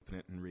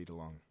read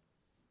along.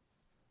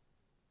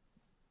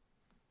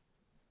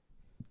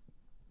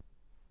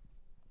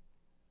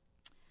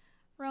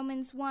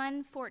 Romans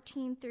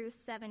 1:14 through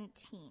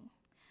 17.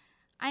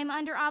 I am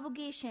under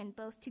obligation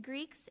both to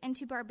Greeks and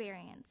to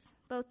barbarians,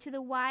 both to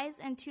the wise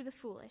and to the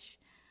foolish.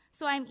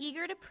 So I am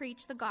eager to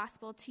preach the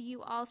gospel to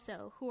you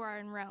also who are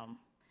in Rome.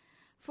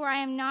 For I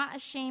am not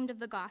ashamed of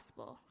the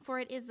gospel, for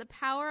it is the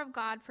power of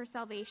God for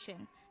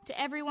salvation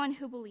to everyone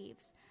who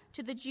believes,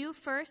 to the Jew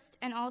first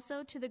and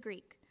also to the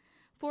Greek.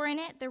 For in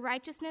it the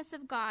righteousness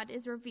of God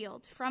is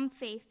revealed from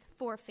faith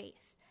for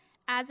faith.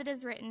 As it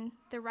is written,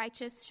 the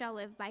righteous shall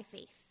live by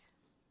faith.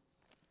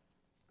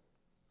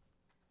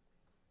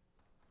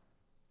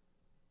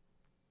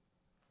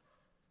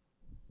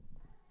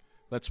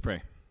 Let's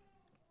pray.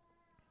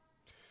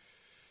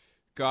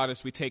 God,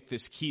 as we take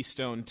this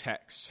keystone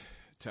text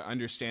to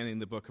understanding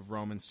the book of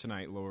Romans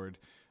tonight, Lord,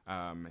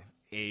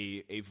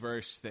 a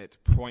verse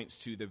that points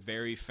to the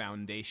very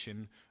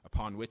foundation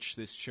upon which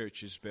this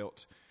church is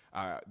built,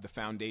 the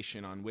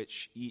foundation on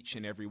which each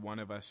and every one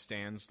of us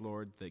stands,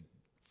 Lord, the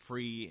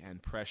free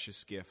and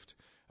precious gift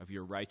of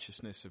your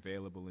righteousness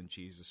available in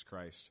Jesus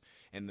Christ,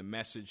 and the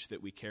message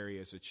that we carry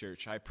as a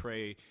church. I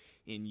pray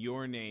in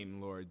your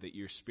name, Lord, that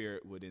your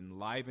Spirit would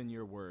enliven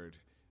your word,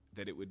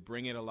 that it would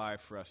bring it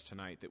alive for us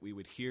tonight, that we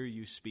would hear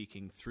you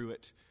speaking through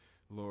it,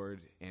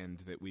 Lord, and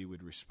that we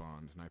would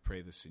respond. And I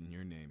pray this in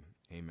your name.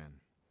 Amen.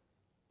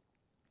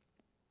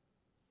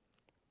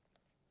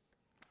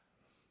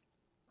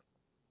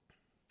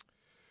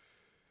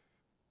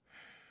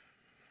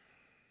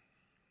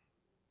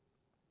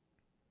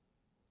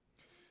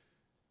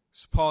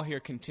 So Paul here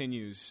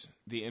continues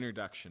the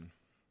introduction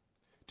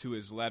to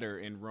his letter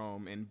in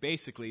Rome, and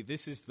basically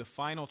this is the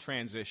final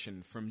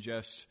transition from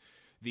just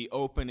the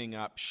opening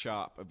up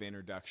shop of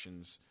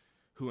introductions.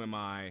 Who am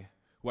I?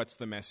 What's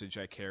the message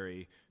I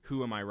carry?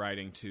 Who am I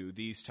writing to?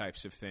 These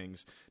types of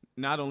things.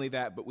 Not only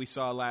that, but we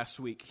saw last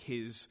week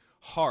his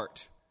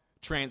heart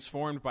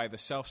transformed by the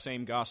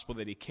selfsame gospel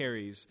that he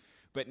carries,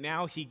 but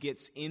now he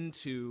gets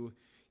into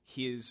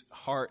his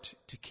heart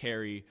to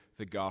carry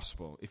the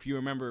gospel. If you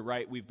remember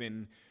right, we've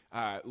been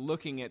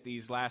looking at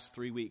these last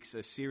 3 weeks,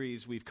 a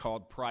series we've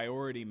called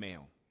Priority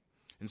Mail.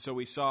 And so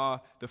we saw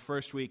the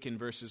first week in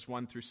verses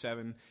 1 through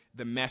 7,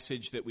 the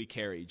message that we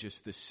carry,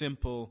 just the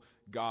simple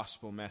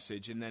gospel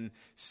message. And then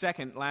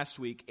second, last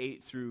week,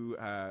 8 through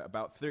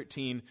about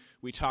 13,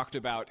 we talked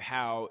about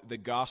how the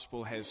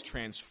gospel has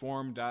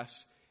transformed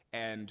us,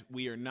 and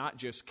we are not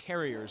just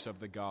carriers of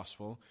the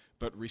gospel,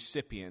 but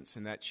recipients,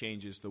 and that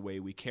changes the way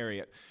we carry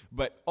it.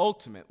 But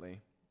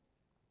ultimately,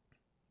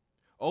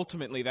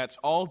 that's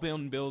all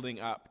been building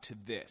up to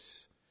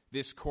this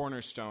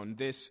cornerstone,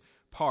 this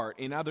part.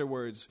 In other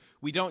words,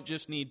 we don't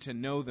just need to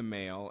know the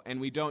mail,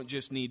 and we don't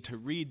just need to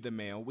read the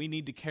mail. We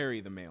need to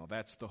carry the mail.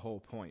 That's the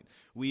whole point.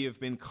 We have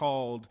been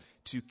called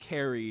to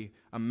carry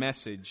a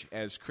message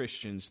as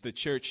Christians. The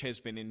church has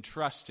been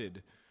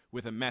entrusted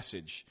with a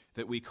message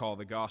that we call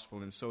the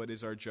gospel, and so it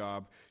is our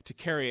job to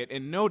carry it.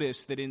 And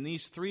notice that in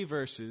these 3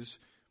 verses,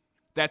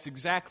 that's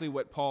exactly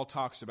what Paul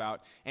talks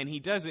about, and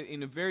he does it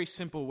in a very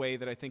simple way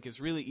that I think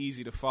is really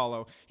easy to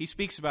follow. He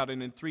speaks about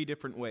it in 3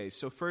 different ways.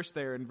 So first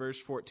there in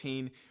verse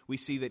 14, we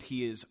see that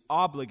he is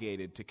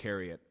obligated to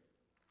carry it.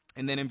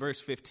 And then in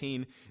verse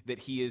 15, that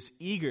he is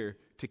eager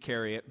to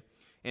carry it.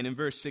 And in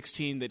verse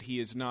 16, that he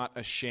is not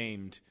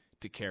ashamed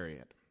to carry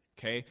it.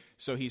 Okay?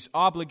 So he's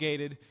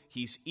obligated,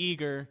 he's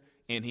eager,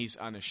 and he's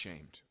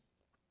unashamed.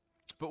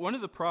 But one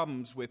of the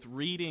problems with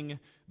reading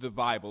the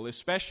Bible,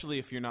 especially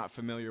if you're not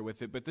familiar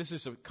with it, but this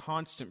is a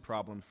constant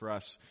problem for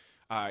us,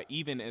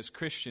 even as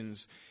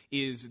Christians,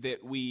 is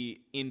that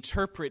we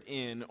interpret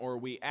in or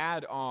we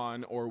add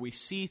on or we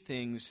see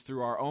things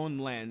through our own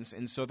lens,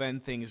 and so then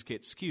things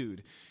get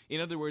skewed.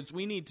 In other words,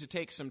 we need to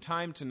take some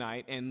time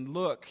tonight and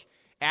look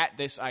at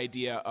this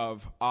idea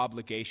of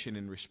obligation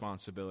and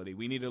responsibility.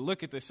 We need to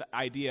look at this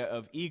idea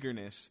of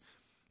eagerness,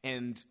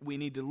 and we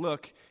need to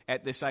look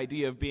at this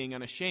idea of being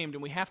unashamed,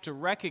 and we have to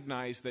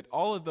recognize that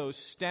all of those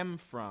stem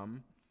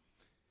from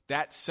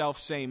that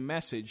self-same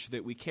message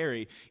that we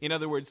carry. In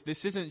other words,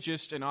 this isn't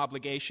just an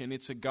obligation,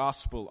 it's a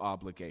gospel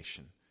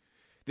obligation.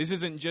 This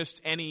isn't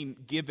just any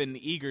given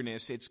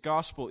eagerness, it's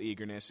gospel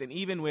eagerness. And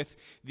even with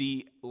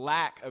the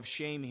lack of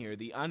shame here,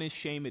 the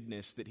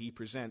unashamedness that he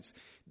presents,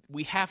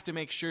 we have to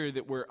make sure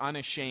that we're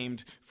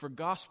unashamed for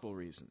gospel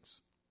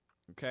reasons.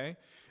 Okay?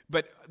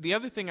 But the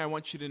other thing I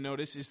want you to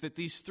notice is that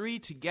these 3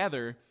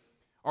 together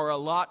are a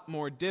lot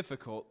more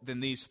difficult than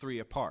these 3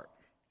 apart.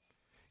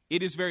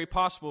 It is very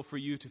possible for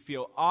you to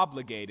feel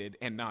obligated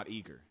and not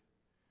eager.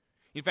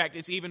 In fact,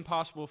 it's even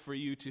possible for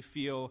you to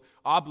feel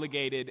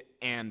obligated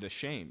and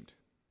ashamed.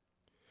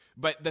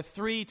 But the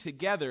 3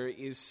 together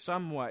is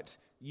somewhat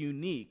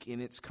unique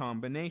in its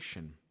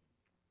combination.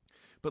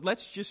 But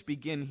let's just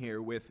begin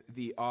here with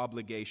the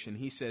obligation.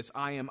 He says,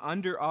 I am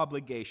under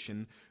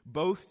obligation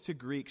both to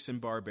Greeks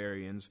and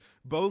barbarians,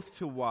 both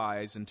to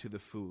wise and to the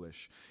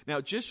foolish. Now,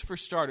 just for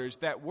starters,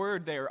 that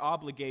word there,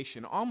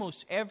 obligation,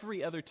 almost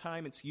every other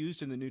time it's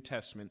used in the New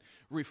Testament,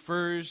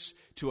 refers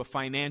to a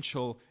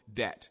financial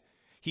debt.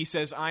 He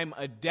says, I'm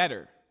a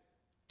debtor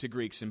to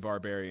Greeks and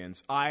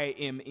barbarians. I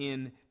am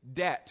in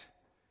debt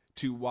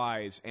to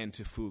wise and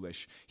to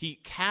foolish. He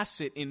casts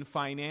it in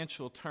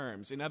financial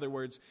terms. In other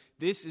words,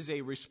 this is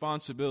a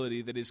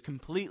responsibility that is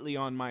completely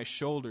on my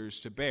shoulders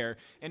to bear.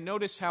 And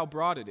notice how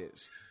broad it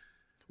is.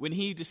 When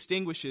he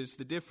distinguishes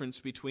the difference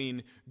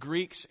between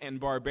Greeks and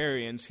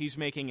barbarians, he's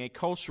making a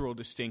cultural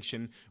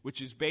distinction,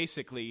 which is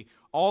basically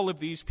all of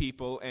these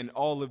people and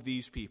all of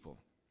these people.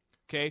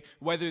 Okay?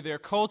 Whether they're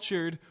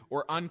cultured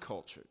or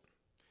uncultured.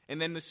 And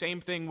then the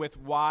same thing with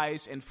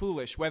wise and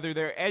foolish, whether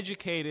they're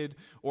educated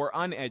or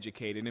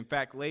uneducated. In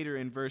fact, later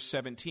in verse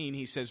 17,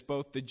 he says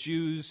both the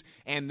Jews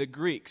and the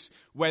Greeks,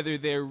 whether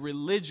they're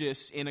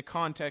religious in a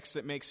context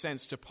that makes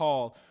sense to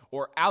Paul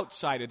or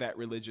outside of that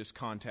religious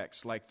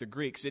context like the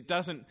Greeks. It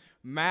doesn't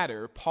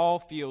matter. Paul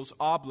feels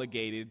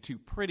obligated to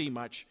pretty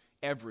much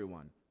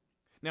everyone.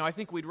 Now, I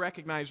think we'd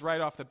recognize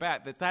right off the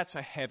bat that that's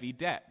a heavy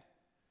debt.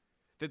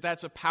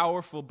 That's a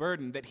powerful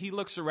burden, that he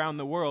looks around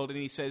the world and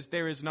he says,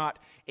 there is not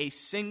a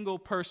single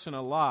person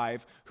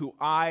alive who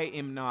I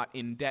am not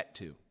in debt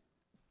to.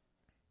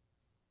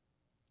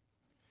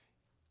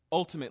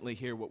 Ultimately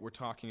here, what we're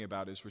talking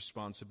about is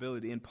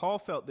responsibility. And Paul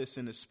felt this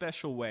in a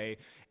special way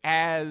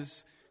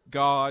as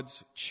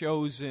God's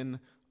chosen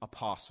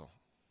apostle.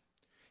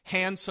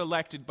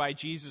 Hand-selected by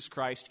Jesus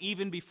Christ,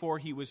 even before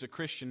he was a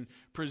Christian,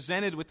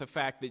 presented with the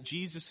fact that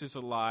Jesus is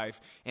alive,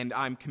 and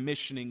I'm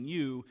commissioning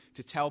you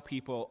to tell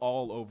people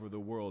all over the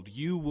world,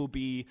 you will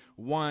be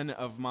one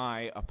of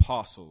my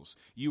apostles.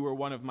 You are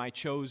one of my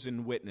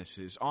chosen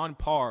witnesses, on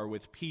par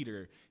with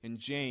Peter and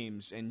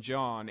James and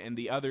John and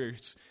the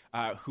others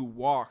who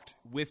walked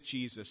with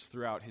Jesus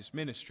throughout his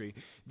ministry.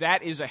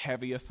 That is a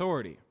heavy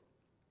authority.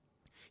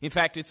 In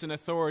fact, it's an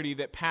authority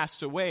that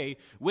passed away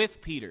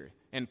with Peter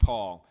and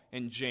Paul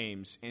and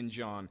James and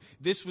John.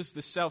 This was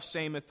the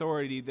self-same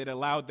authority that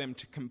allowed them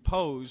to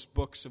compose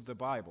books of the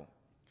Bible.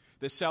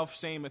 The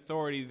self-same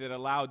authority that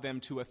allowed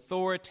them to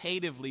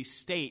authoritatively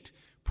state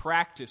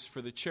practice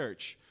for the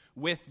church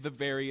with the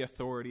very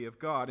authority of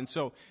God. And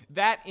so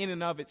that in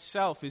and of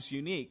itself is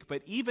unique.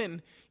 But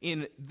even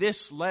in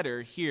this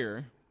letter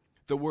here,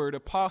 the word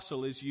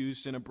apostle is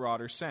used in a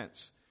broader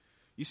sense.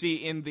 You see,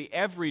 in the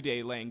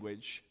everyday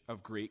language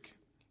of Greek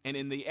and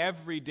in the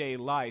everyday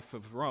life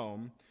of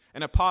Rome,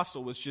 an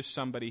apostle was just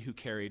somebody who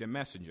carried a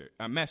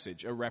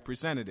message, a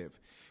representative.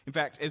 In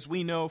fact, as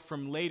we know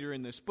from later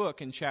in this book,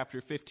 in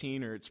chapter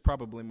 15, or it's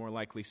probably more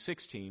likely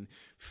 16,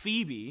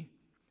 Phoebe,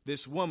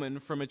 this woman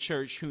from a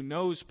church who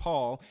knows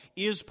Paul,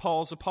 is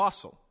Paul's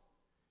apostle.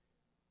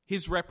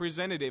 His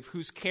representative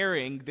who's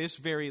carrying this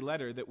very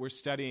letter that we're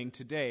studying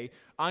today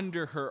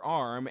under her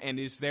arm and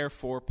is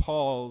therefore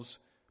Paul's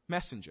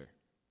messenger.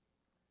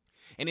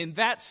 And in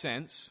that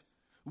sense,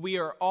 we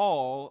are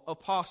all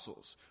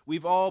apostles.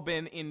 We've all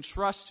been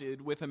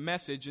entrusted with a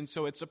message, and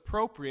so it's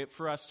appropriate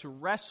for us to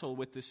wrestle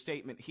with this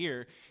statement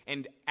here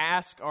and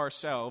ask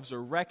ourselves or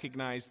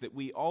recognize that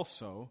we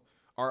also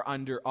are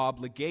under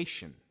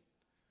obligation.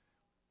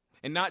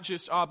 And not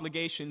just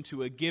obligation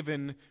to a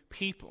given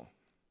people.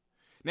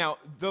 Now,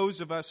 those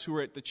of us who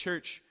are at the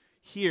church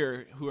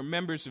here, who are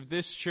members of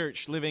this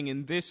church living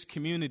in this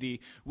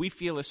community, we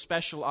feel a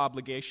special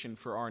obligation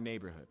for our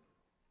neighborhood.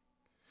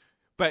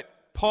 But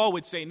Paul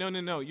would say,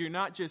 no, you're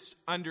not just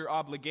under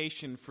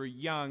obligation for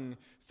young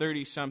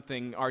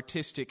 30-something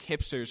artistic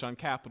hipsters on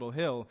Capitol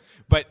Hill,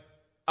 but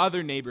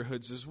other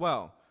neighborhoods as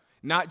well.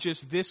 Not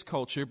just this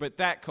culture, but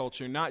that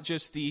culture. Not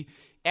just the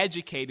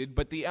educated,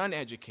 but the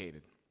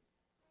uneducated.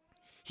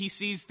 He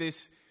sees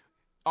this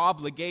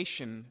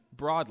obligation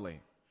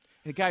broadly.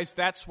 And guys,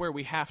 that's where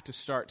we have to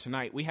start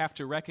tonight. We have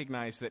to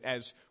recognize that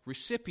as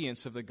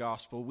recipients of the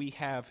gospel, we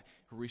have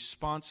a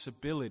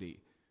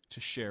responsibility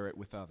to share it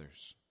with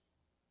others.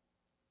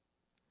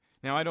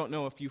 Now, I don't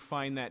know if you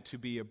find that to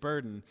be a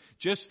burden.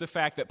 Just the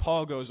fact that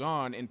Paul goes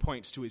on and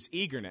points to his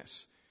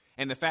eagerness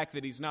and the fact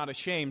that he's not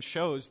ashamed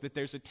shows that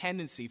there's a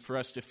tendency for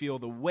us to feel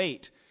the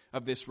weight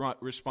of this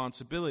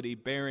responsibility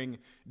bearing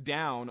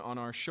down on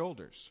our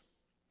shoulders.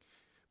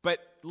 But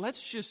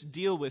let's just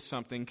deal with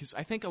something, because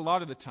I think a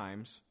lot of the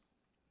times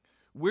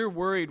we're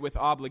worried with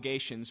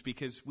obligations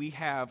because we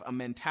have a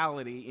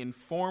mentality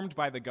informed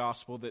by the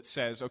gospel that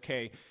says,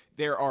 okay,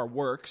 there are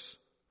works,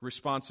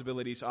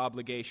 responsibilities,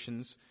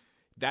 obligations.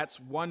 That's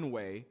one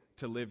way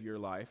to live your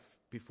life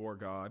before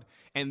God.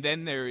 And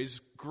then there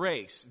is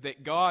grace,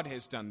 that God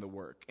has done the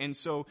work. And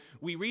so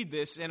we read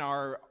this and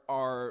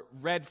our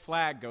red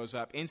flag goes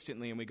up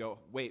instantly and we go,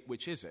 wait,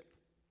 which is it?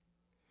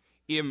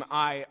 Am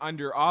I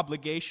under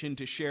obligation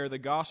to share the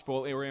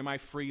gospel, or am I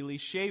freely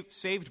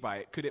saved by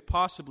it? Could it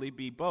possibly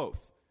be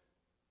both?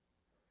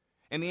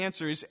 And the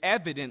answer is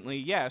evidently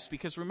yes,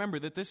 because remember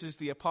that this is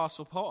the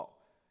Apostle Paul.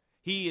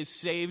 He is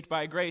saved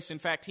by grace. In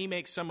fact, he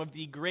makes some of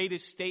the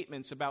greatest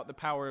statements about the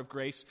power of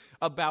grace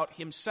about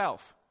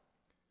himself.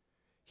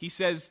 He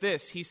says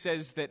this, he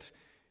says that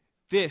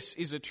this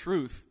is a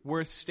truth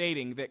worth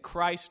stating, that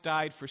Christ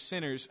died for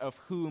sinners, of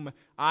whom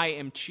I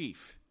am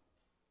chief.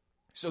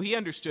 So he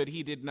understood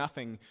he did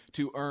nothing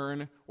to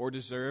earn or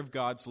deserve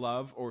God's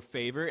love or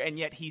favor, and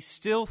yet he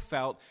still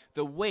felt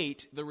the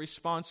weight, the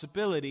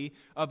responsibility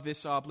of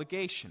this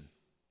obligation.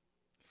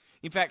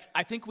 In fact,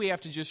 I think we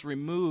have to just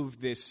remove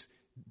this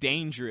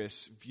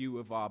dangerous view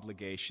of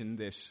obligation,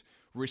 this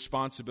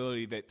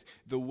responsibility that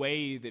the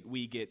way that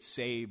we get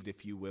saved,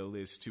 if you will,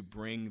 is to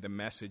bring the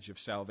message of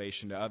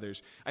salvation to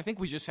others. I think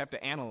we just have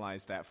to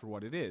analyze that for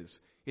what it is.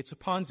 It's a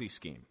Ponzi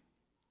scheme,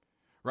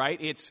 right?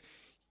 It's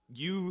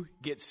you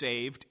get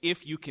saved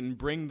if you can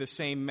bring the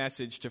same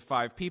message to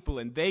 5 people,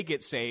 and they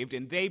get saved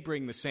and they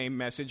bring the same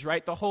message,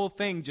 right? The whole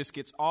thing just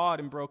gets odd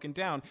and broken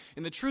down.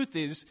 And the truth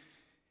is,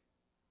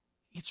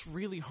 it's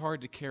really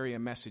hard to carry a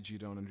message you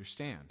don't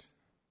understand.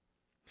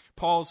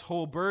 Paul's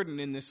whole burden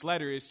in this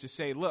letter is to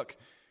say, look,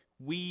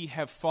 we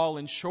have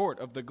fallen short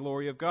of the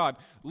glory of God.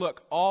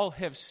 Look, all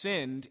have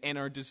sinned and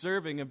are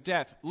deserving of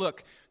death.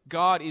 Look,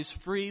 God is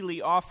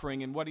freely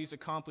offering in what he's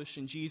accomplished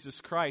in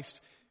Jesus Christ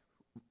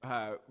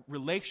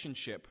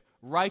relationship,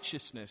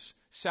 righteousness,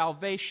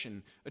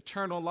 salvation,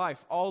 eternal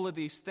life, all of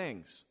these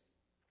things.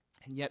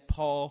 And yet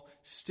Paul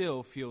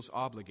still feels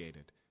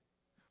obligated.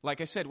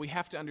 Like I said, we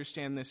have to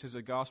understand this as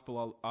a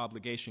gospel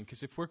obligation,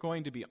 because if we're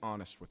going to be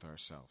honest with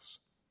ourselves,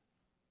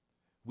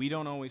 we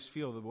don't always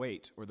feel the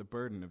weight or the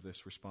burden of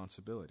this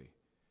responsibility.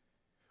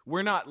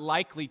 We're not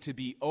likely to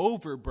be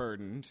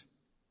overburdened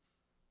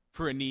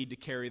for a need to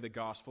carry the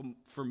gospel.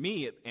 For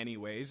me,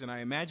 anyways, and I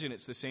imagine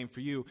it's the same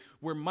for you,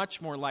 we're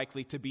much more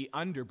likely to be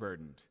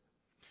underburdened,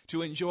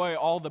 to enjoy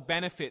all the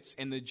benefits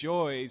and the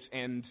joys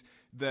and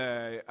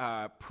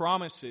the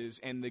promises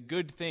and the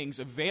good things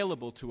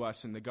available to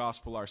us in the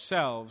gospel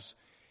ourselves,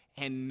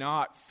 and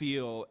not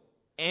feel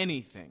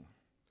anything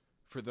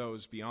for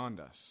those beyond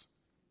us.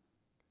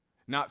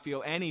 Not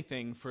feel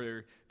anything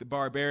for the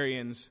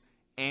barbarians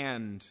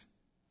and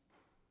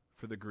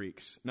for the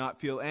Greeks.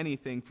 Not feel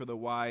anything for the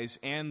wise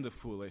and the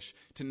foolish.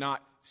 To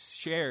not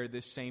share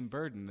this same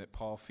burden that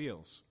Paul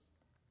feels.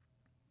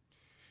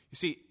 You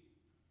see,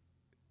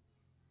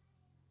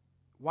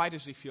 why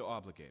does he feel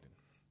obligated?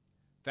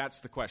 That's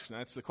the question.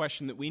 That's the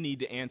question that we need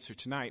to answer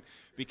tonight,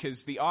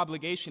 because the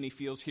obligation he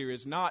feels here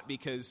is not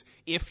because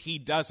if he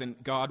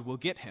doesn't, God will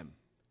get him.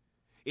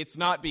 It's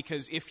not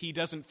because if he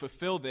doesn't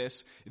fulfill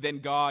this, then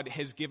God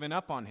has given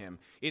up on him.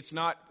 It's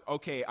not,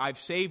 okay, I've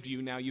saved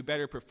you, now you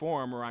better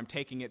perform or I'm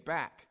taking it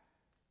back.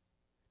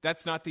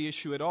 That's not the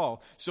issue at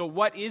all. So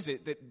what is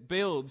it that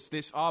builds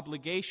this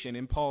obligation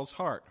in Paul's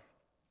heart?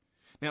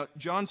 Now,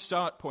 John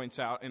Stott points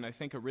out, in I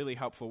think a really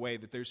helpful way,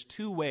 that there's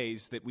 2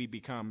 ways that we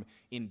become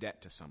in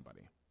debt to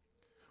somebody.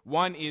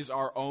 One is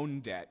our own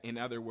debt. In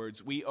other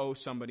words, we owe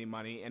somebody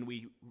money and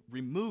we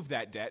remove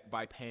that debt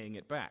by paying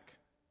it back.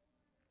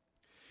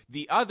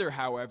 The other,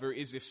 however,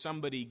 is if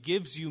somebody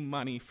gives you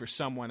money for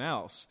someone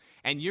else,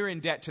 and you're in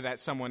debt to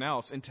that someone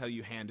else until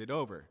you hand it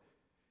over.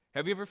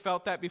 Have you ever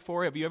felt that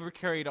before? Have you ever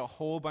carried a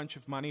whole bunch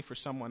of money for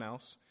someone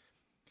else?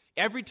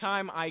 Every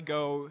time I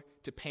go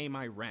to pay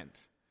my rent,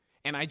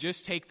 and I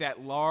just take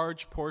that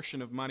large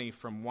portion of money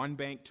from one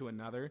bank to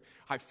another,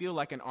 I feel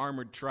like an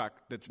armored truck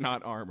that's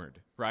not armored,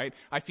 right?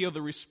 I feel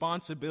the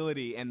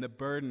responsibility and the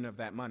burden of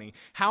that money.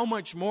 How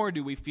much more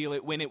do we feel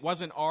it when it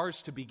wasn't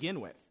ours to begin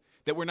with?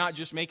 That we're not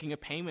just making a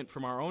payment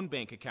from our own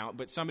bank account,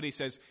 but somebody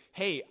says,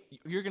 hey,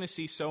 you're going to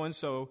see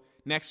so-and-so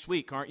next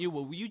week, aren't you?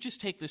 Well, will you just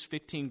take this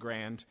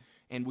 $15,000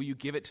 and will you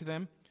give it to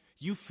them?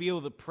 You feel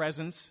the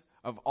presence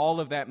of all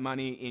of that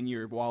money in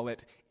your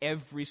wallet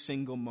every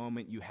single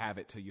moment you have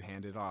it till you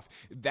hand it off.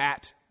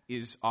 That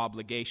is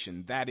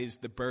obligation. That is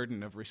the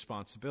burden of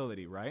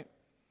responsibility, right?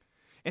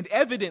 And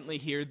evidently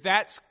here,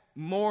 that's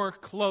more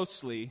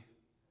closely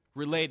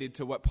related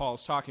to what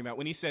Paul's talking about.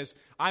 When he says,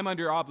 I'm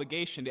under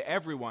obligation to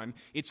everyone,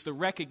 it's the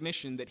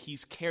recognition that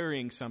he's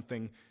carrying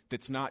something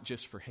that's not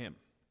just for him.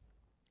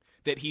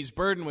 That he's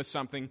burdened with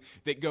something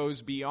that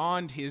goes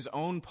beyond his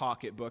own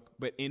pocketbook,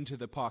 but into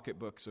the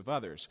pocketbooks of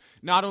others.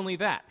 Not only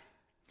that,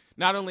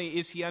 not only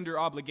is he under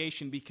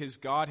obligation because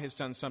God has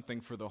done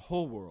something for the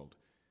whole world,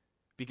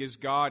 because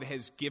God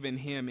has given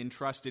him,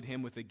 entrusted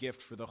him with a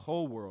gift for the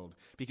whole world,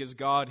 because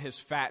God has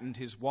fattened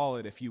his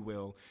wallet, if you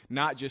will,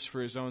 not just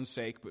for his own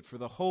sake, but for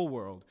the whole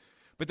world.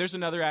 But there's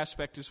another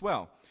aspect as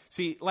well.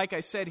 See, like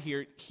I said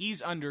here,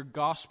 he's under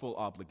gospel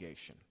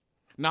obligation,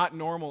 not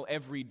normal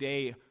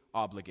everyday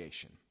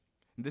obligation.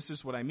 And this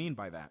is what I mean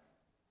by that.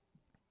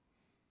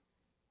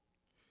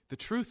 The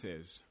truth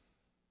is,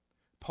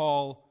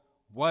 Paul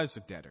was a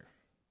debtor.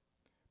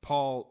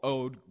 Paul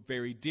owed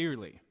very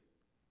dearly.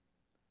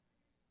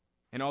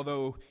 And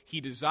although he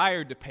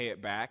desired to pay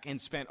it back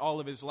and spent all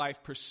of his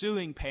life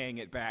pursuing paying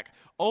it back,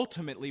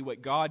 ultimately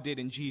what God did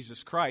in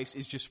Jesus Christ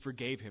is just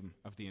forgave him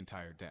of the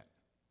entire debt.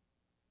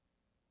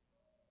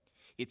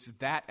 It's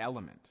that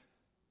element.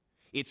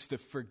 It's the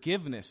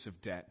forgiveness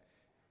of debt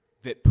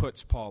that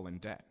puts Paul in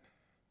debt.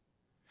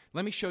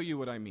 Let me show you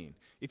what I mean.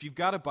 If you've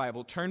got a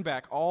Bible, turn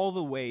back all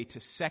the way to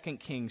 2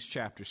 Kings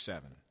chapter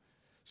 7.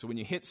 So when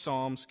you hit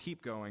Psalms,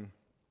 keep going.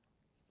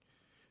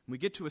 We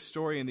get to a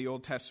story in the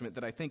Old Testament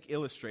that I think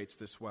illustrates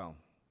this well.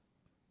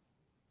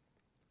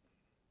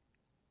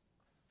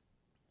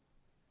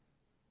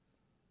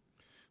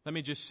 Let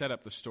me just set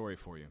up the story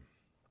for you.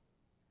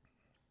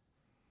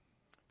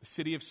 The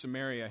city of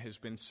Samaria has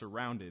been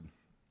surrounded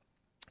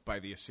by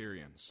the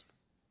Assyrians.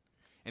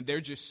 And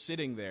they're just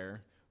sitting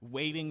there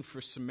waiting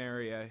for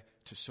Samaria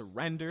to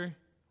surrender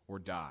or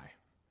die.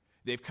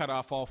 They've cut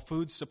off all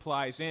food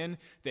supplies in.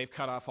 They've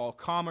cut off all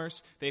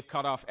commerce. They've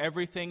cut off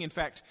everything. In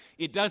fact,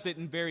 it does it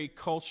in very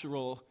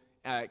cultural,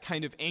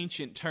 kind of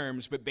ancient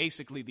terms, but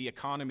basically the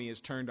economy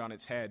is turned on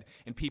its head,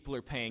 and people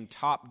are paying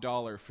top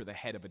dollar for the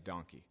head of a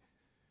donkey,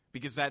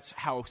 because that's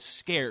how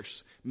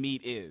scarce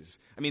meat is.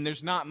 I mean,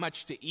 there's not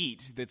much to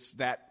eat that's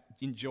that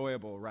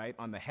enjoyable, right,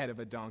 on the head of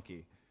a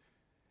donkey.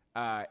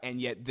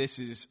 And yet this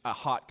is a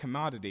hot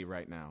commodity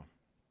right now.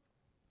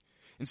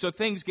 And so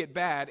things get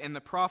bad, and the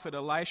prophet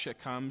Elisha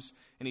comes,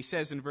 and he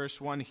says in verse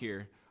 1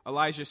 here,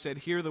 Elijah said,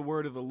 "Hear the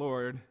word of the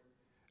Lord.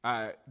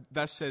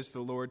 Thus says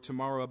the Lord,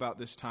 tomorrow about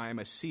this time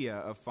a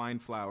seah of fine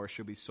flour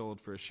shall be sold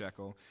for a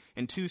shekel,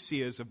 and 2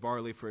 seahs of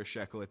barley for a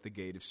shekel at the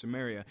gate of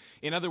Samaria."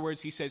 In other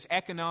words, he says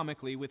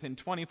economically, within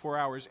 24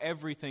 hours,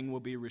 everything will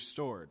be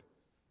restored.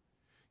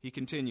 He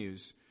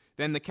continues,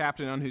 "Then the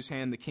captain on whose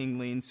hand the king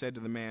leaned said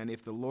to the man,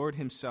 'If the Lord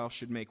himself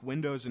should make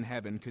windows in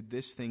heaven, could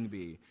this thing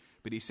be?'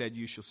 But he said,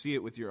 'You shall see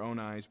it with your own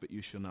eyes, but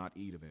you shall not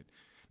eat of it.'"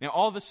 Now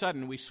all of a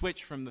sudden we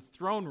switch from the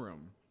throne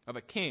room of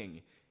a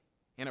king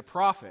and a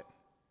prophet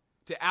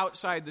to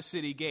outside the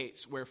city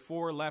gates, where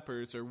 4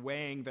 lepers are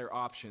weighing their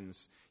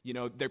options. You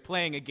know, they're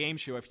playing a game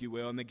show, if you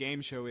will, and the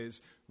game show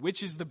is,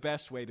 which is the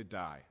best way to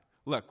die?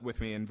 Look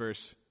with me in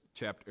verse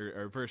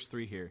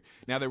 3 here.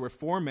 "Now there were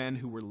 4 men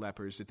who were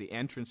lepers at the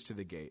entrance to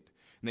the gate.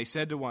 And they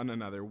said to one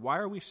another, 'Why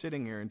are we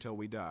sitting here until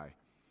we die?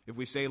 If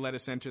we say, let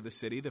us enter the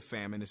city, the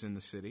famine is in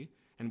the city,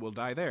 and we'll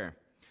die there.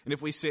 And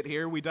if we sit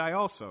here, we die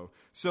also.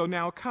 So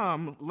now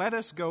come, let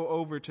us go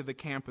over to the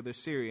camp of the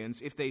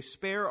Syrians. If they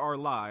spare our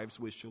lives,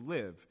 we shall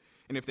live.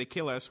 And if they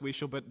kill us, we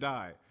shall but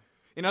die.'"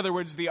 In other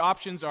words, the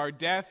options are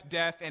death,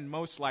 death, and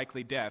most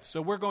likely death.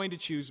 So we're going to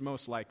choose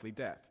most likely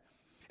death.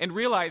 And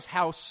realize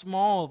how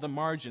small the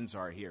margins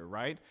are here,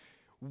 right?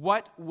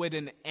 What would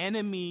an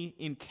enemy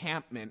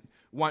encampment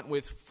want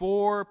with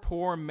 4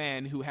 poor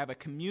men who have a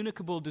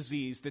communicable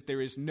disease that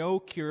there is no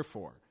cure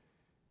for?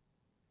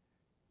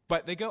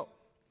 But they go.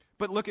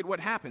 But look at what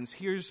happens.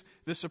 Here's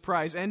the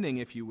surprise ending,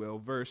 if you will.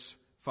 Verse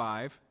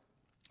 5.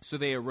 "So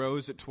they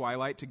arose at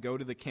twilight to go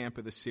to the camp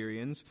of the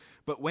Syrians.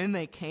 But when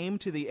they came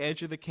to the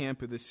edge of the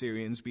camp of the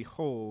Syrians,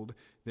 behold,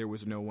 there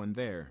was no one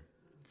there.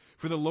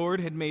 For the Lord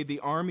had made the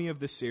army of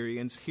the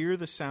Syrians hear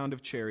the sound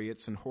of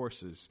chariots and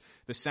horses,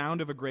 the sound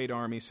of a great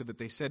army, so that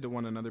they said to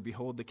one another,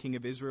 'Behold, the king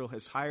of Israel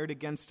has hired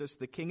against us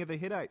the king of the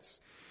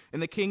Hittites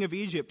and the king of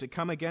Egypt to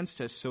come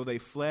against us.' So they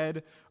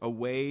fled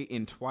away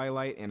in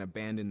twilight and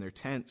abandoned their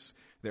tents,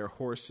 their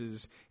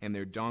horses, and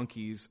their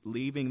donkeys,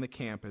 leaving the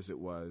camp as it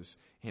was,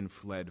 and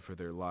fled for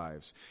their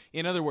lives."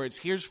 In other words,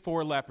 here's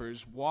 4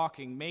 lepers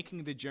walking,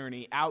 making the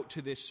journey out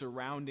to this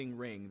surrounding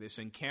ring, this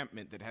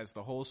encampment that has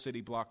the whole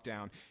city blocked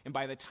down. And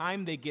by the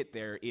time they get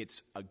there,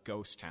 it's a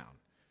ghost town.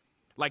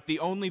 Like the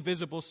only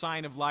visible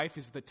sign of life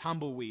is the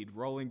tumbleweed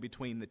rolling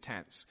between the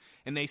tents.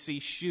 And they see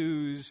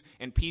shoes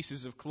and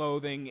pieces of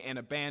clothing and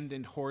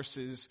abandoned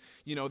horses.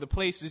 You know, the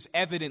place has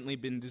evidently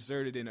been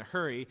deserted in a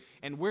hurry.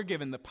 And we're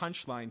given the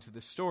punchline to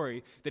the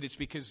story that it's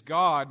because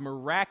God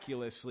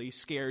miraculously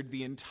scared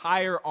the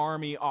entire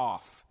army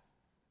off.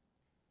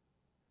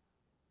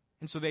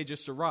 And so they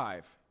just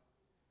arrive.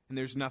 And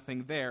there's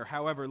nothing there.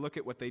 However, look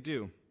at what they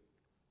do.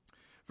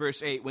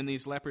 Verse 8, "When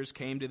these lepers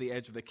came to the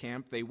edge of the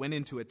camp, they went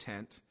into a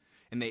tent.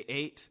 And they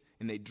ate,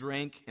 and they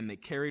drank, and they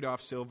carried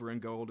off silver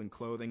and gold and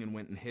clothing and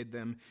went and hid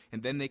them.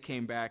 And then they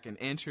came back and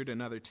entered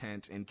another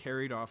tent and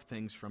carried off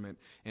things from it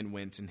and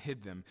went and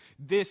hid them."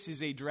 This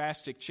is a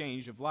drastic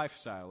change of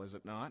lifestyle, is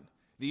it not?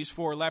 These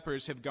 4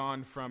 lepers have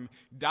gone from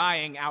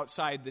dying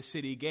outside the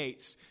city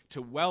gates to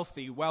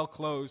wealthy,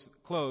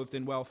 well-clothed,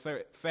 and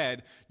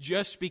well-fed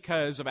just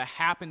because of a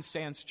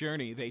happenstance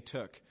journey they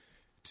took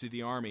to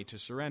the army to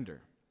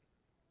surrender.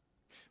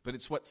 But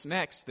it's what's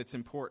next that's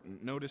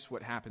important. Notice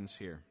what happens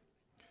here.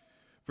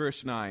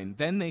 Verse 9,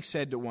 "Then they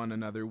said to one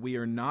another, 'We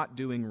are not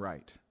doing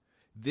right.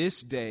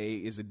 This day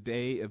is a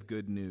day of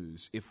good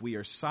news. If we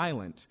are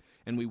silent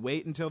and we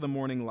wait until the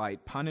morning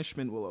light,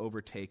 punishment will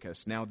overtake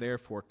us. Now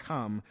therefore,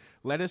 come,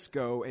 let us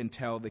go and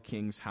tell the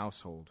king's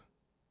household.'"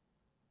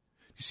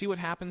 You see what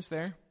happens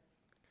there?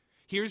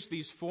 Here's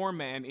these 4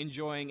 men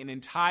enjoying an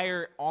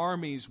entire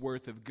army's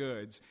worth of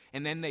goods,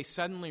 and then they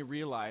suddenly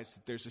realize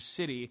that there's a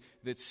city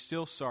that's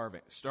still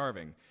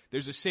starving.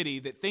 There's a city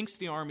that thinks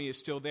the army is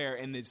still there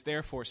and is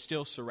therefore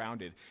still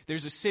surrounded.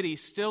 There's a city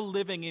still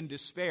living in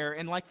despair,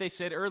 and like they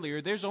said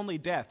earlier, there's only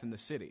death in the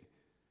city.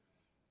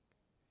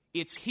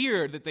 It's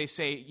here that they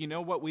say, you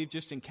know what we've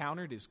just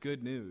encountered is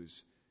good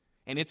news,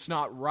 and it's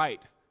not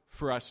right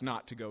for us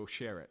not to go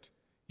share it.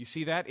 You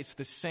see that? It's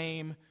the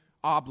same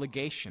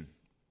obligation.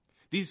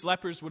 These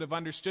lepers would have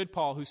understood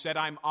Paul, who said,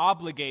 "I'm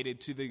obligated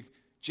to the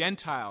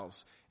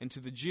Gentiles and to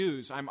the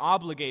Jews. I'm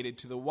obligated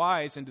to the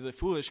wise and to the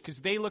foolish,"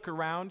 because they look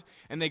around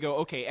and they go,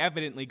 okay,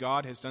 evidently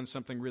God has done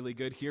something really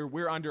good here.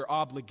 We're under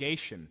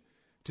obligation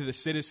to the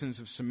citizens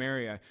of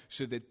Samaria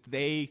so that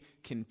they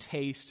can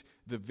taste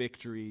the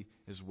victory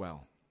as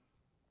well.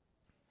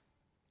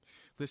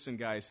 Listen,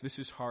 guys, this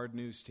is hard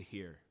news to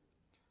hear.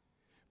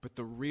 But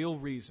the real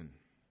reason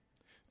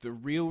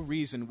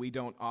we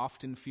don't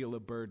often feel a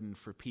burden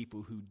for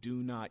people who do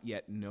not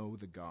yet know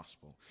the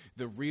gospel,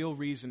 the real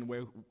reason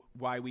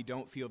why we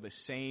don't feel the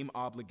same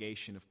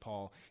obligation of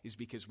Paul is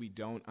because we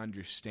don't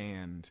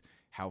understand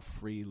how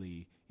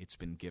freely it's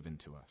been given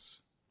to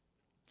us.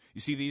 You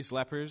see, these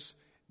lepers,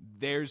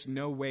 there's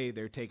no way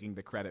they're taking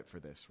the credit for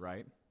this,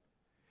 right?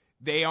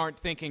 They aren't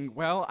thinking,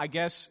 well, I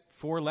guess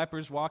 4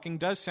 lepers walking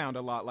does sound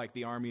a lot like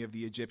the army of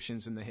the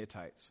Egyptians and the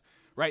Hittites.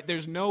 Right?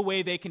 There's no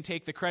way they can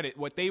take the credit.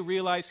 What they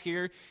realize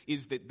here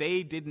is that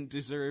they didn't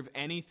deserve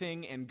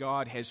anything, and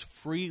God has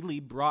freely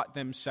brought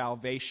them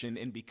salvation,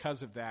 and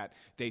because of that,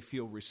 they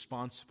feel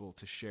responsible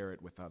to share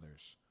it with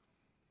others.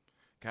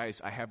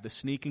 Guys, I have the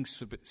sneaking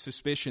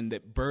suspicion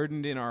that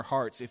burdened in our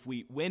hearts,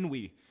 when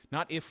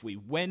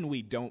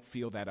we don't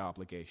feel that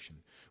obligation,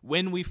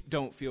 when we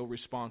don't feel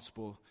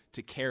responsible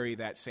to carry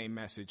that same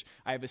message,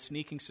 I have a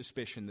sneaking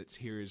suspicion that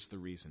here is the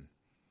reason.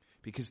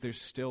 Because there's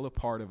still a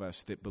part of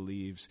us that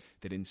believes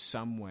that in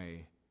some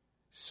way,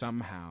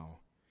 somehow,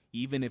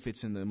 even if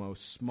it's in the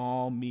most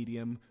small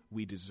medium,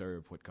 we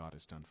deserve what God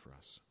has done for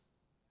us.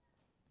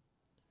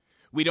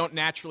 We don't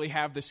naturally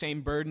have the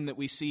same burden that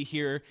we see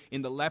here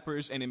in the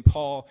lepers and in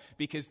Paul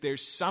because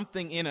there's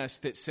something in us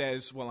that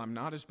says, well, I'm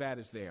not as bad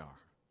as they are.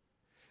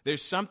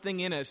 There's something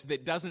in us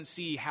that doesn't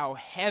see how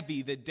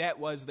heavy the debt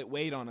was that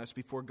weighed on us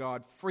before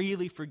God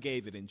freely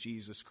forgave it in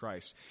Jesus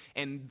Christ.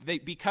 And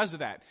because of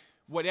that,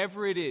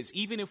 whatever it is,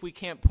 even if we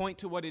can't point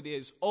to what it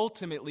is,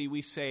 ultimately we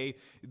say,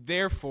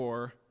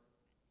 therefore,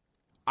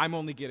 I'm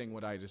only getting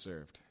what I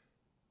deserved.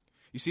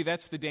 You see,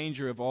 that's the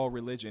danger of all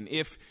religion.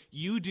 If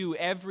you do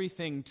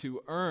everything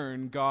to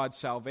earn God's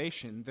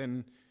salvation,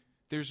 then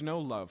there's no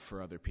love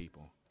for other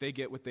people. They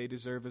get what they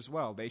deserve as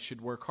well. They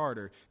should work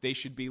harder. They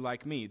should be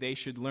like me. They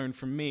should learn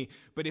from me.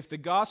 But if the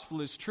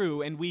gospel is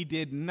true and we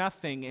did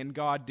nothing and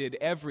God did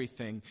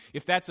everything,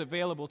 if that's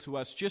available to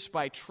us just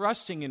by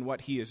trusting in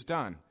what He has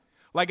done,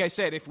 like I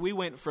said, if we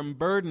went from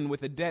burden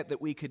with a debt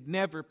that we could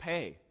never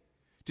pay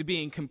to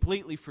being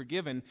completely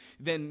forgiven,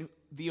 then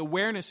the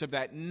awareness of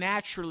that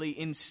naturally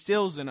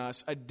instills in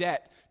us a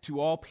debt to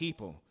all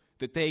people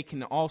that they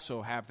can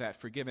also have that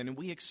forgiven. And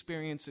we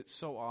experience it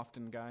so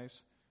often,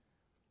 guys.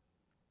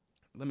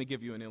 Let me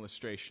give you an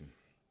illustration.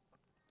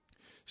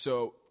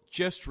 So,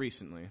 just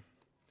recently,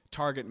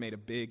 Target made a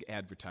big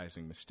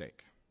advertising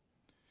mistake.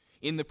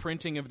 In the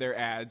printing of their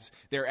ads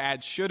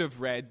should have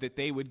read that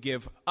they would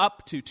give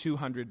up to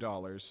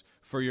 $200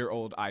 for your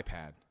old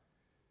iPad.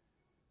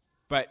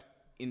 But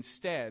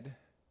instead,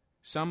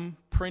 some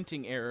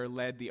printing error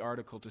led the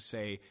article to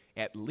say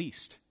at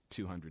least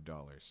 $200.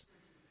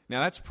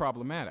 Now that's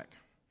problematic.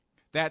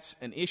 That's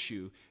an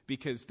issue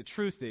because the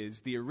truth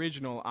is the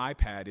original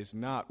iPad is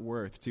not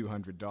worth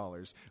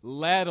 $200,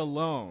 let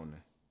alone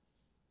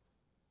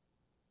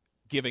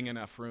giving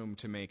enough room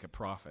to make a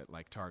profit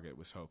like Target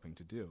was hoping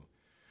to do.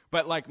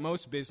 But like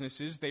most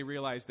businesses, they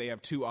realize they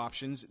have 2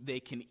 options.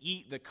 They can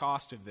eat the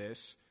cost of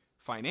this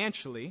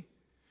financially,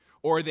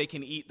 or they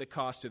can eat the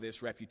cost of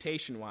this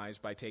reputation-wise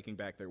by taking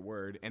back their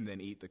word and then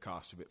eat the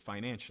cost of it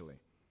financially.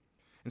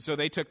 And so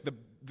they took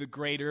the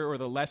greater or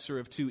the lesser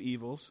of 2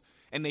 evils,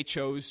 and they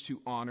chose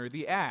to honor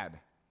the ad.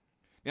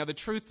 Now, the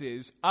truth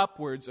is,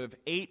 upwards of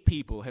 8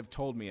 people have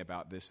told me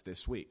about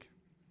this week.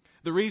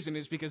 The reason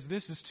is because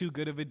this is too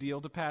good of a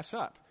deal to pass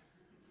up.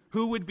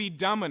 Who would be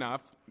dumb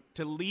enough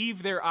to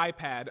leave their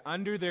iPad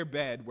under their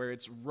bed where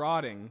it's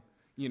rotting,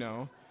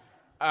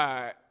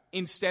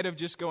 instead of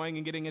just going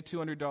and getting a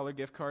 $200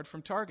 gift card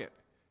from Target?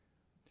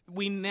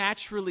 We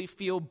naturally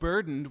feel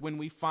burdened when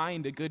we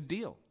find a good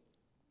deal.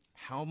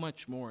 How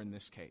much more in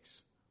this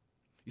case?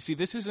 You see,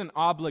 this is an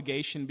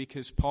obligation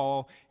because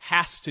Paul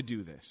has to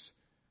do this.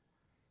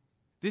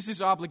 This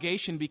is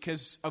obligation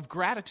because of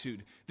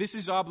gratitude. This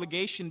is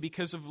obligation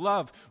because of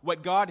love.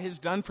 What God has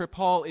done for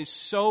Paul is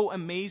so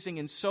amazing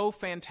and so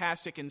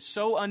fantastic and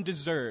so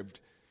undeserved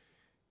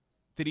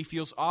that he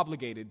feels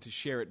obligated to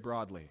share it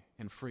broadly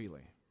and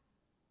freely.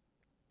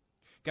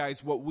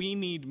 Guys, what we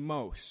need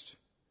most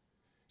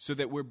so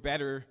that we're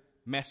better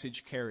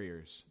message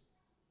carriers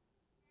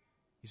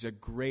is a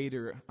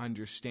greater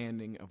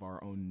understanding of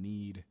our own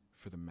need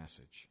for the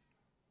message.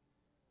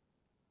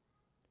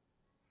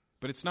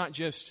 But it's not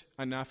just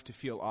enough to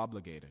feel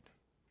obligated.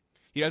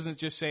 He doesn't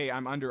just say,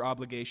 I'm under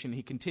obligation.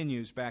 He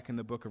continues back in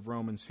the book of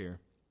Romans here.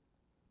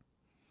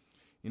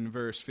 In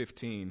verse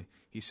 15,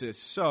 he says,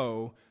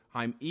 so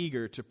I'm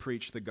eager to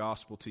preach the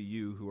gospel to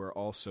you who are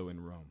also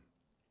in Rome.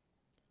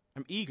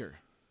 I'm eager.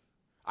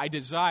 I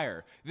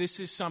desire. This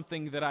is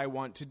something that I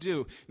want to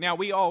do. Now,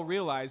 we all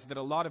realize that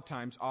a lot of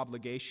times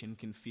obligation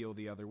can feel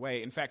the other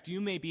way. In fact, you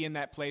may be in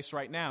that place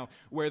right now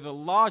where the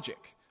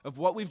logic of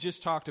what we've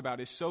just talked about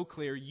is so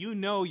clear, you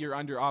know you're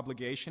under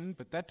obligation,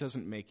 but that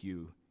doesn't make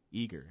you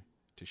eager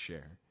to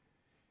share.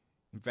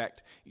 In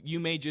fact, you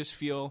may just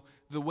feel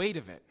the weight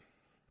of it.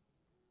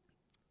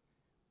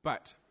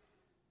 But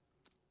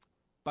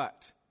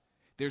But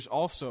there's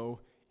also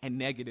a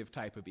negative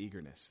type of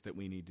eagerness that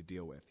we need to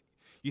deal with.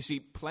 You see,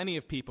 plenty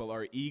of people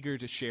are eager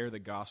to share the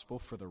gospel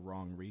for the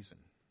wrong reason.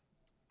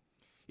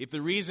 If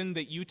the reason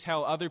that you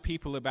tell other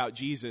people about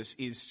Jesus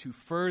is to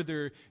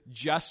further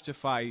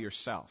justify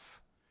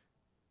yourself,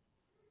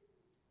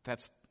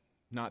 that's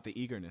not the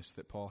eagerness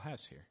that Paul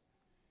has here.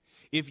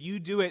 If you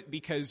do it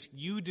because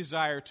you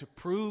desire to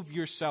prove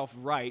yourself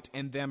right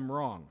and them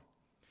wrong,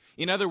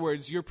 in other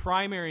words, your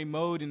primary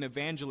mode in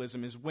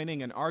evangelism is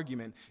winning an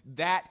argument,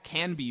 that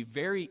can be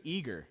very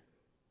eager,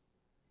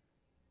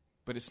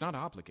 but it's not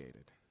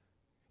obligated.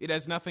 It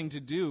has nothing to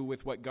do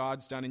with what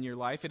God's done in your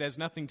life. It has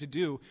nothing to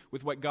do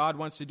with what God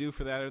wants to do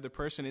for that other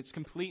person. It's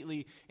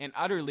completely and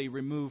utterly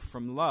removed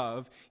from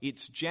love.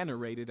 It's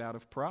generated out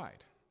of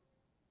pride.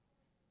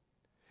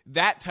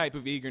 That type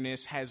of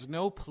eagerness has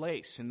no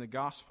place in the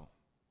gospel.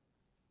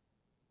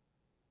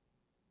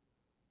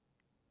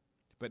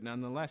 But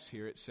nonetheless,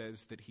 here it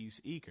says that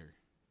he's eager.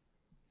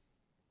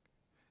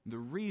 The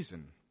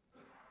reason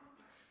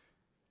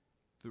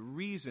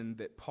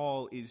that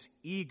Paul is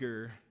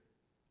eager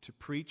to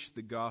preach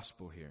the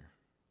gospel here,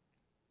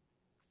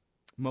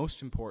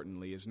 most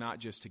importantly, is not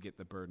just to get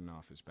the burden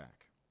off his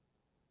back.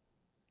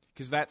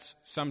 Because that's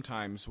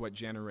sometimes what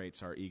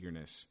generates our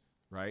eagerness,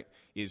 right?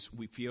 Is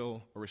we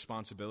feel a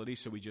responsibility,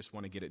 so we just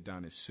want to get it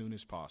done as soon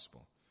as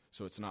possible.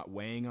 So it's not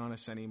weighing on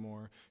us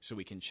anymore, so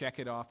we can check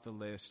it off the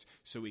list,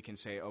 so we can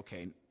say,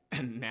 okay,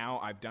 now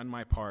I've done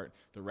my part,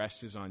 the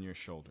rest is on your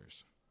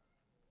shoulders.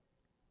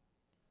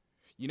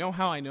 You know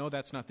how I know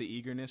that's not the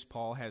eagerness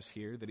Paul has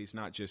here, that he's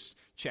not just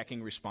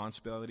checking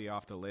responsibility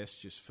off the list,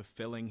 just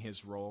fulfilling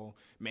his role,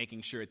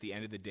 making sure at the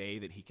end of the day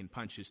that he can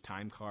punch his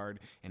time card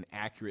and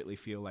accurately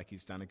feel like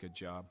he's done a good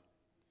job?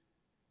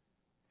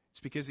 It's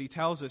because he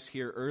tells us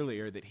here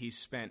earlier that he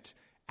spent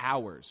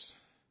hours,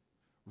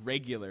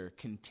 regular,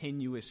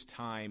 continuous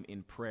time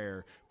in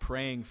prayer,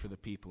 praying for the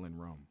people in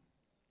Rome.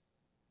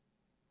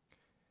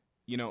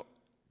 You know,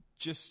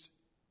 just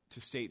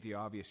to state the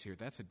obvious here,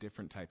 that's a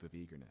different type of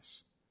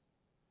eagerness.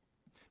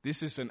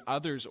 This is an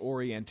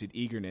others-oriented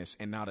eagerness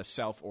and not a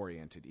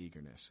self-oriented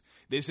eagerness.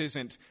 This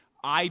isn't,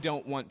 I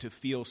don't want to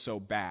feel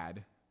so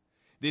bad.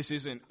 This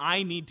isn't,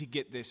 I need to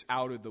get this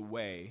out of the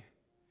way.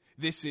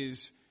 This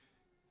is,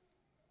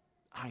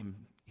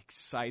 I'm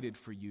excited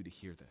for you to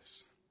hear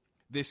this.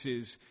 This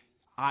is,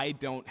 I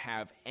don't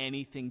have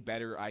anything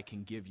better I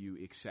can give you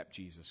except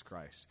Jesus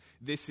Christ.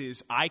 This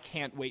is, I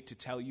can't wait to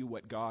tell you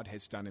what God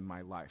has done in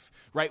my life.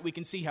 Right? We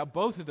can see how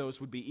both of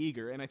those would be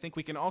eager, and I think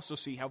we can also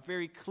see how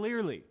very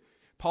clearly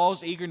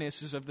Paul's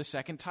eagerness is of the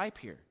second type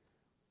here.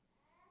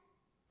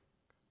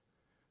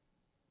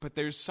 But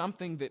there's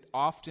something that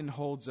often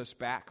holds us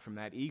back from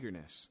that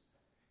eagerness,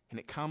 and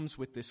it comes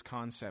with this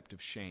concept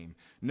of shame.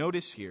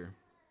 Notice here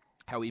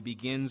how he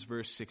begins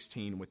verse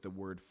 16 with the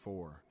word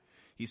for.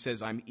 He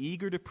says, I'm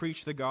eager to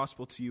preach the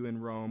gospel to you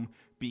in Rome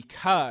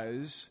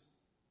because,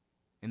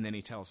 and then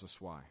he tells us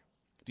why.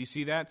 Do you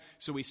see that?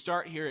 So we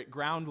start here at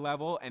ground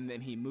level, and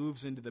then he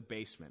moves into the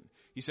basement.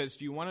 He says,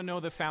 do you want to know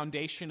the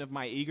foundation of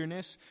my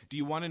eagerness? Do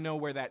you want to know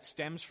where that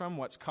stems from,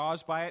 what's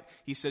caused by it?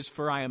 He says,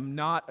 for I am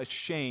not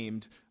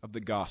ashamed of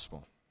the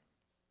gospel.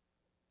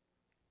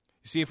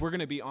 You see, if we're going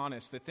to be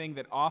honest, the thing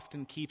that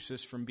often keeps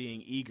us from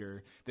being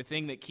eager, the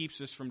thing that keeps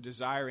us from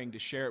desiring to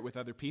share it with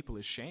other people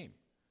is shame.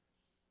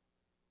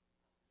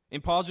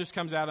 And Paul just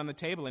comes out on the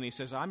table and he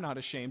says, I'm not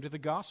ashamed of the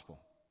gospel.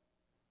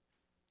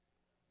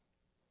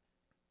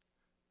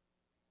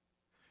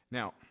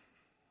 Now,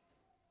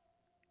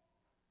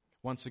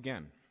 once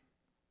again,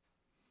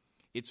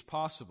 it's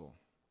possible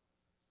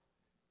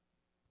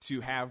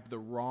to have the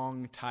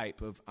wrong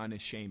type of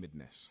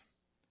unashamedness.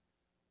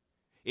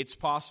 It's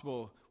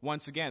possible,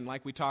 once again,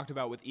 like we talked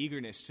about with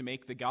eagerness, to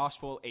make the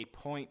gospel a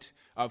point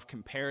of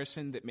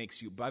comparison that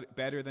makes you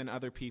better than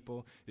other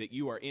people, that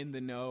you are in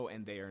the know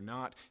and they are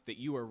not, that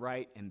you are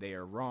right and they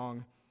are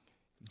wrong.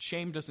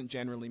 Shame doesn't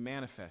generally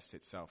manifest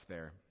itself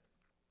there.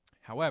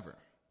 However,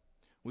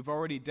 we've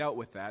already dealt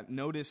with that.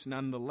 Notice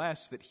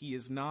nonetheless that he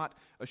is not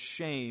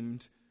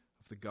ashamed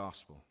of the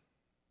gospel.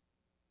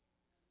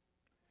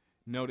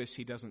 Notice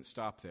he doesn't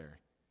stop there.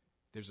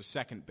 There's a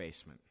second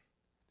basement.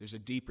 There's a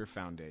deeper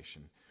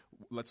foundation.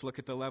 Let's look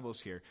at the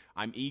levels here.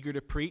 I'm eager to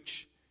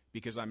preach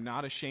because I'm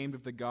not ashamed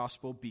of the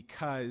gospel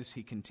because,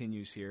 he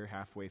continues here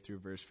halfway through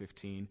verse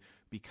 15,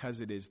 because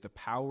it is the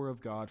power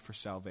of God for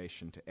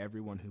salvation to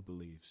everyone who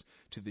believes,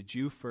 to the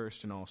Jew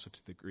first and also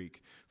to the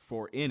Greek.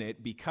 For in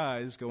it,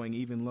 because, going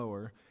even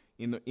lower,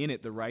 in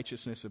it the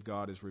righteousness of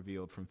God is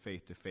revealed from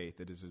faith to faith.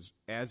 It is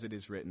as it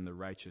is written, the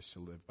righteous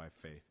shall live by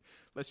faith.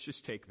 Let's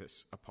just take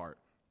this apart.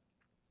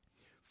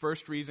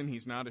 First reason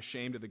he's not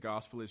ashamed of the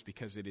gospel is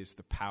because it is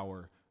the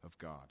power of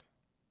God.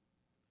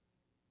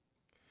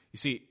 You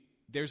see,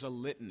 there's a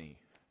litany.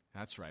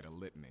 That's right, a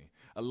litany.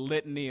 A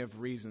litany of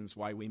reasons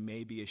why we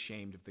may be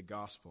ashamed of the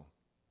gospel.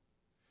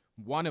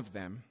 One of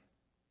them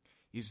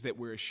is that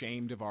we're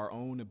ashamed of our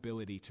own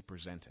ability to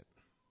present it.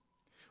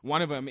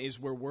 One of them is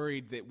we're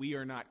worried that we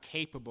are not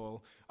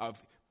capable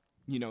of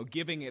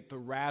giving it the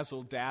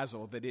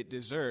razzle-dazzle that it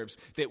deserves,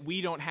 that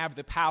we don't have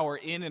the power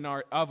in and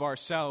of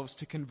ourselves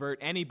to convert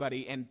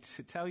anybody. And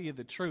to tell you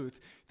the truth,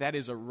 that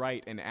is a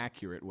right and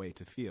accurate way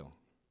to feel.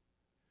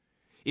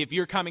 If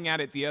you're coming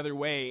at it the other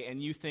way and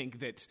you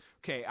think that,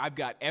 okay, I've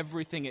got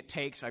everything it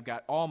takes, I've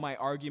got all my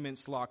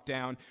arguments locked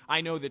down,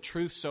 I know the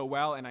truth so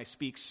well, and I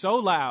speak so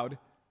loud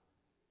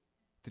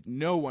that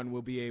no one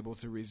will be able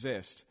to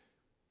resist,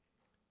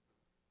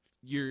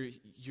 you're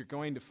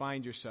going to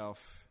find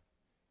yourself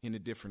in a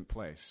different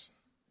place.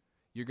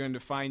 You're going to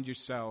find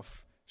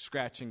yourself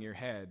scratching your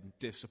head,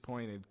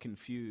 disappointed,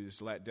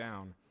 confused, let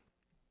down.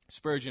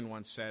 Spurgeon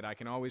once said, I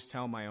can always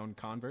tell my own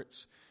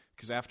converts,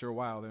 because after a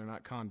while they're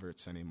not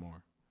converts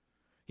anymore.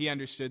 He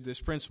understood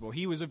this principle.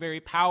 He was a very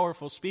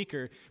powerful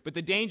speaker, but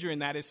the danger in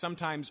that is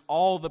sometimes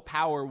all the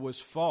power was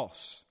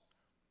false.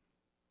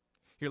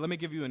 Here, let me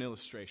give you an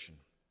illustration.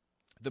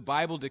 The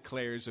Bible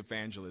declares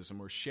evangelism,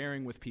 or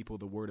sharing with people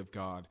the Word of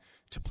God,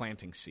 to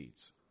planting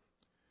seeds.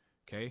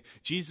 Okay?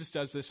 Jesus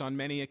does this on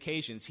many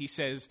occasions. He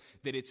says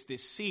that it's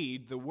this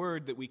seed, the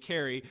word that we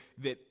carry,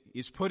 that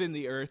is put in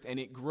the earth and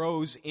it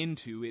grows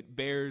into, it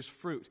bears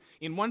fruit.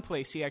 In one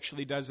place, he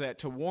actually does that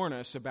to warn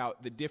us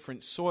about the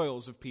different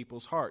soils of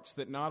people's hearts,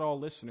 that not all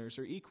listeners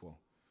are equal.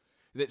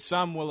 That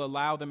some will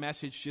allow the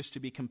message just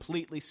to be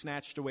completely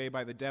snatched away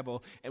by the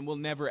devil and will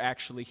never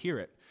actually hear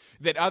it.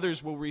 That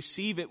others will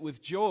receive it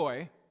with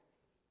joy,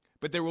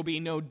 but there will be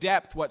no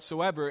depth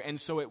whatsoever,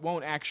 and so it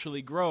won't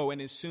actually grow.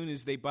 And as soon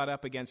as they butt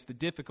up against the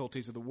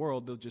difficulties of the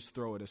world, they'll just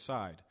throw it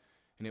aside,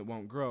 and it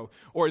won't grow.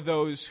 Or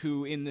those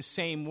who, in the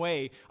same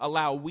way,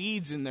 allow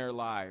weeds in their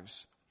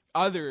lives,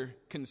 other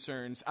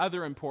concerns,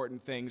 other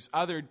important things,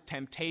 other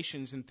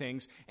temptations and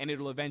things, and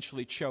it'll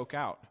eventually choke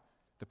out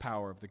the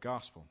power of the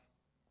gospel.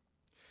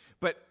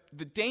 But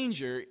the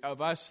danger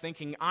of us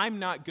thinking, I'm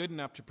not good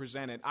enough to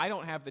present it, I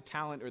don't have the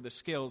talent or the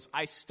skills,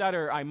 I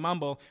stutter, I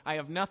mumble, I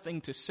have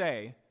nothing to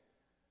say,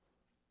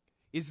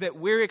 is that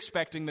we're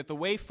expecting that the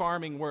way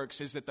farming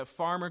works is that the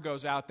farmer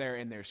goes out there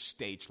and there's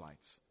stage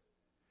lights,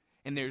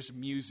 and there's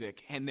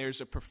music, and there's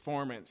a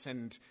performance,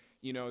 and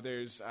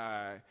there's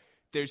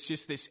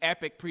just this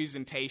epic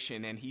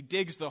presentation, and he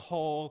digs the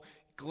hole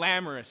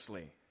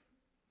glamorously,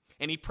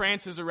 and he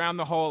prances around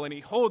the hole, and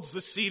he holds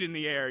the seed in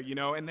the air,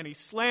 and then he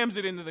slams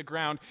it into the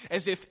ground,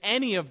 as if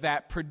any of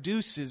that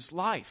produces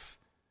life.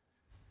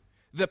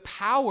 The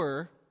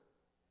power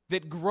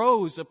that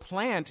grows a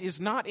plant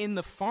is not in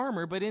the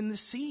farmer, but in the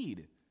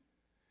seed.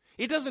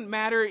 It doesn't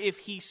matter if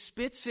he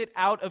spits it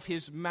out of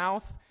his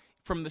mouth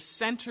from the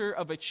center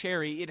of a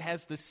cherry. It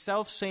has the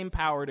self-same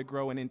power to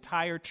grow an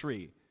entire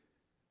tree,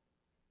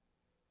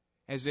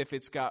 as if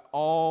it's got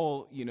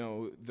all,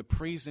 the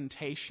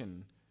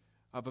presentation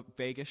of a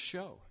Vegas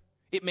show.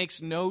 It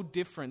makes no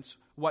difference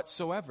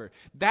whatsoever.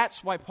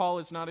 That's why Paul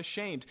is not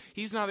ashamed.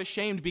 He's not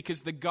ashamed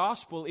because the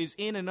gospel is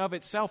in and of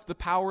itself the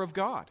power of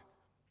God.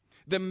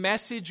 The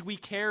message we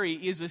carry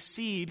is a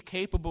seed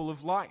capable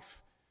of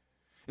life.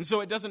 And so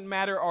it doesn't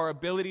matter our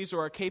abilities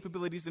or our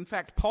capabilities. In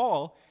fact,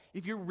 Paul,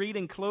 if you're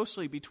reading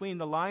closely between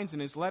the lines in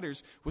his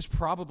letters, was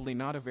probably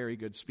not a very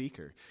good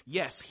speaker.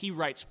 Yes, he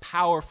writes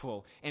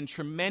powerful and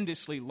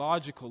tremendously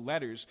logical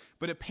letters,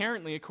 but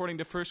apparently, according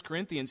to 1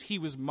 Corinthians, he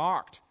was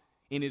mocked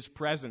in his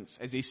presence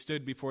as he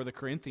stood before the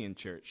Corinthian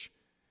church.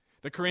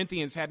 The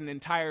Corinthians had an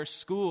entire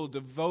school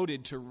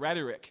devoted to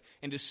rhetoric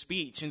and to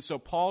speech, and so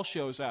Paul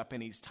shows up,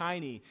 and he's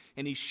tiny,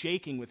 and he's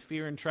shaking with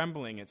fear and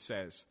trembling, it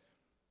says.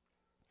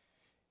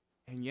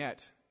 And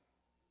yet,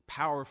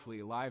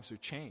 powerfully, lives are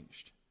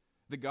changed.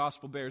 The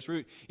gospel bears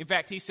root. In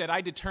fact, he said,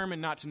 I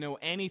determined not to know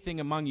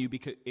anything among you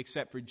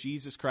except for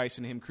Jesus Christ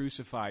and him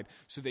crucified,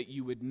 so that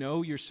you would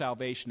know your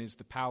salvation is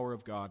the power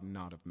of God and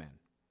not of men.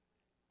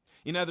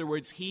 In other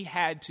words, he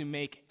had to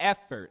make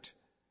effort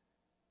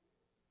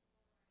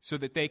so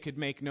that they could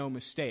make no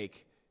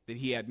mistake that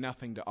he had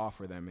nothing to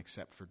offer them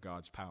except for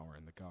God's power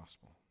in the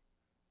gospel.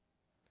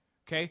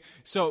 Okay?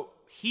 So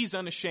he's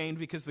unashamed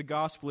because the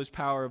gospel is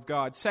power of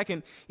God.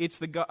 Second, it's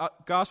the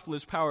gospel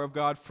is power of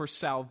God for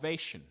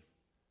salvation.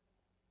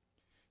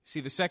 See,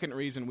 the second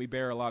reason we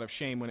bear a lot of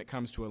shame when it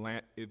comes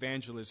to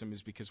evangelism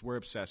is because we're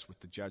obsessed with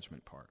the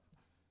judgment part.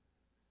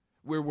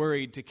 We're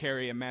worried to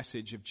carry a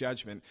message of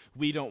judgment.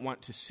 We don't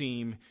want to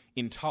seem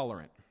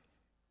intolerant.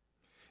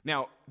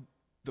 Now,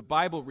 the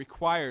Bible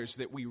requires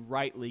that we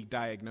rightly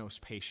diagnose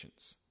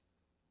patients.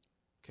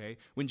 Okay?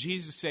 When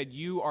Jesus said,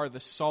 you are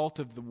the salt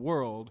of the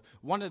world,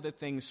 one of the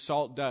things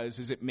salt does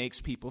is it makes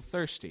people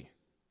thirsty.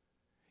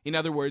 In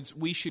other words,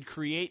 we should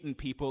create in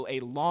people a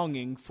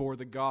longing for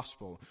the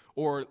gospel.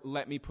 Or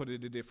let me put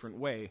it a different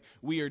way.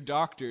 We are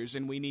doctors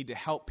and we need to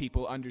help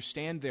people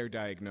understand their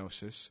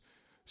diagnosis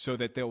so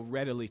that they'll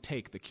readily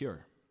take the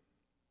cure.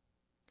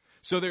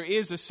 So there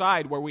is a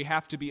side where we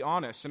have to be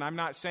honest, and I'm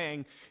not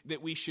saying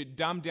that we should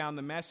dumb down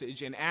the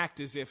message and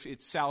act as if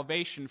it's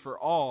salvation for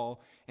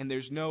all and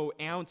there's no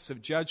ounce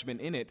of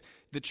judgment in it.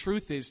 The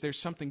truth is there's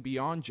something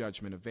beyond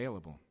judgment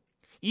available.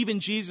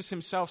 Even Jesus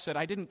himself said,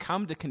 I didn't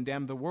come to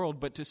condemn the world,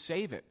 but to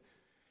save it.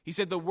 He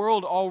said the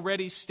world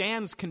already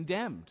stands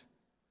condemned.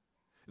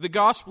 The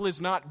gospel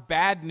is not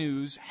bad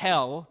news,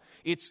 hell,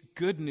 it's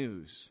good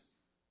news.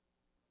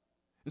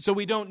 And so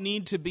we don't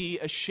need to be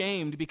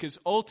ashamed, because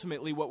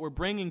ultimately what we're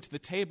bringing to the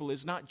table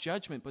is not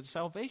judgment but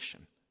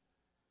salvation.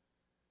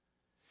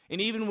 And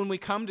even when we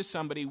come to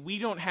somebody, we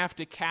don't have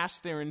to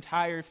cast their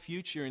entire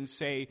future and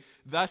say,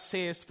 "Thus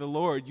saith the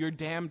Lord, you're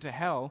damned to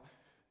hell."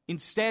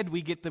 Instead,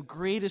 we get the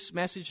greatest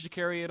message to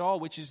carry it all,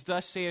 which is,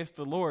 "Thus saith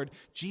the Lord,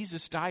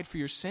 Jesus died for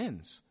your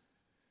sins."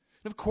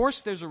 And of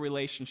course there's a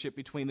relationship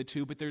between the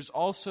two, but there's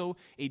also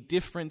a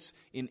difference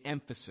in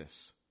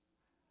emphasis.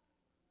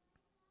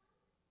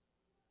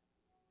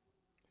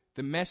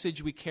 The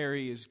message we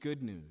carry is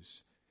good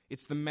news.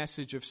 It's the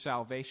message of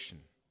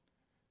salvation.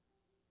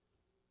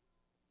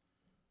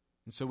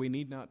 And so we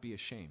need not be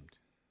ashamed.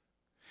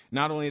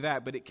 Not only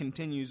that, but it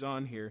continues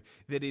on here,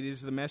 that it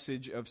is the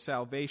message of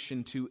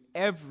salvation to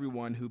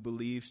everyone who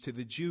believes, to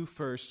the Jew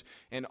first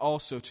and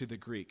also to the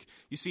Greek.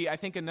 You see, I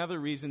think another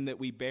reason that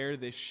we bear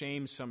this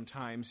shame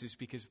sometimes is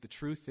because the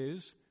truth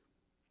is,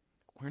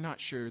 we're not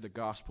sure the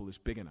gospel is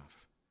big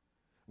enough.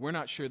 We're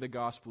not sure the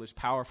gospel is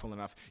powerful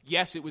enough.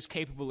 Yes, it was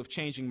capable of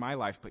changing my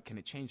life, but can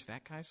it change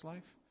that guy's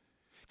life?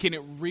 Can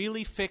it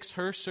really fix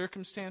her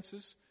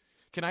circumstances?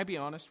 Can I be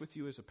honest with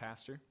you as a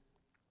pastor?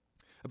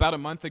 About a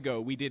month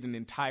ago, we did an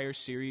entire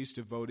series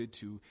devoted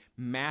to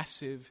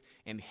massive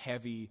and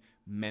heavy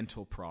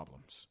mental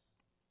problems,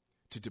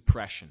 to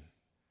depression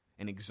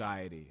and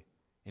anxiety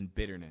and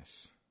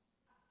bitterness.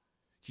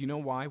 Do you know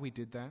why we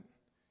did that?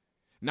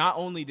 Not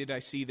only did I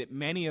see that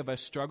many of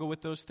us struggle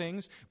with those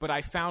things, but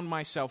I found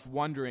myself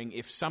wondering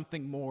if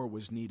something more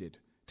was needed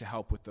to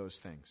help with those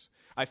things.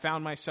 I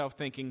found myself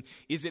thinking,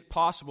 is it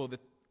possible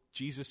that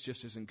Jesus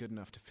just isn't good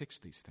enough to fix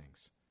these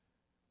things?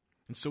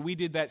 And so we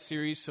did that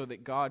series so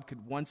that God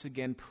could once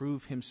again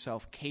prove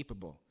himself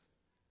capable.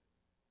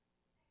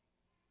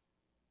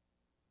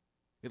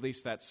 At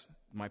least that's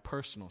my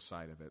personal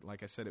side of it.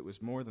 Like I said, it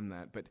was more than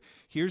that. But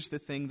here's the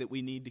thing that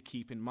we need to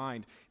keep in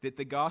mind, that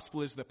the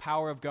gospel is the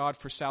power of God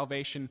for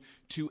salvation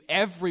to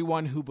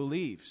everyone who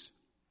believes.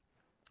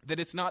 That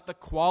it's not the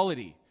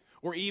quality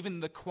or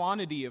even the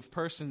quantity of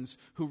persons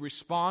who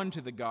respond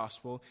to the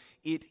gospel.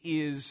 It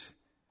is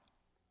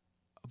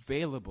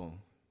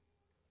available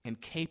and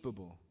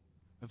capable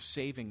of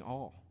saving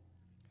all.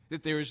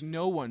 That there is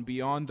no one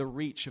beyond the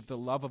reach of the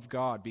love of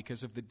God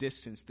because of the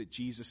distance that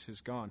Jesus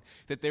has gone.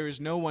 That there is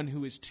no one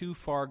who is too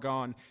far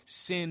gone,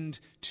 sinned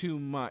too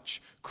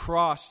much,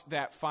 crossed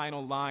that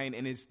final line,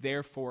 and is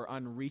therefore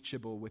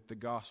unreachable with the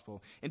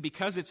gospel. And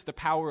because it's the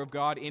power of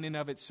God in and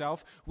of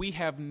itself, we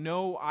have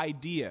no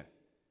idea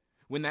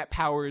when that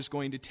power is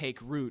going to take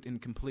root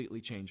and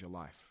completely change a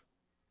life.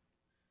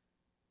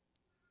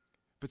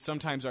 But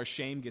sometimes our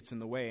shame gets in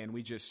the way and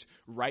we just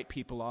write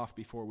people off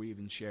before we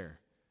even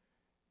share.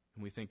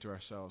 And we think to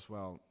ourselves,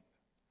 well,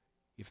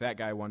 if that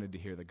guy wanted to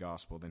hear the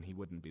gospel, then he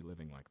wouldn't be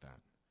living like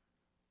that.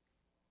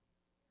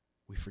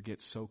 We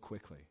forget so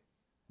quickly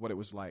what it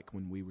was like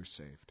when we were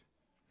saved.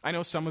 I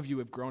know some of you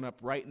have grown up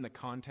right in the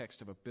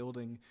context of a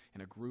building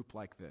and a group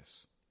like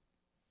this.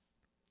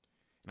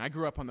 And I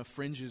grew up on the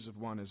fringes of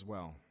one as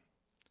well.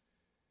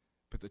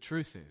 But the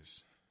truth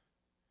is,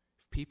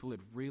 if people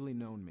had really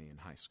known me in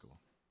high school,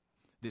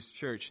 this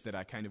church that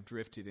I kind of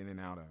drifted in and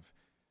out of,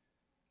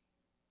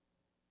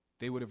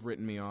 they would have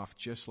written me off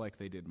just like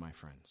they did my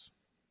friends.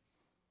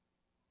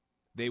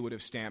 They would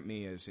have stamped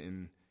me as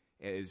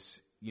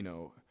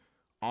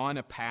on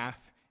a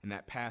path, and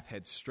that path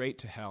heads straight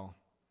to hell,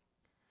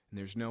 and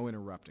there's no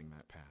interrupting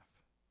that path.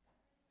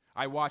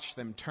 I watched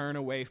them turn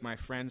away my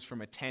friends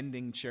from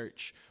attending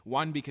church,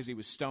 one because he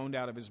was stoned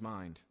out of his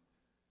mind,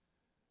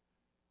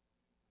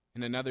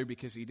 and another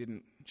because he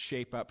didn't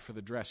shape up for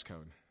the dress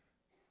code.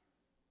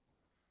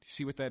 Do you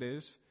see what that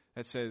is?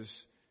 That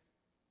says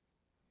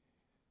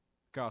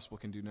gospel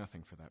can do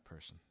nothing for that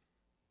person.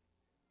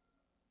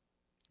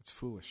 It's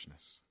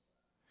foolishness.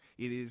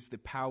 It is the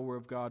power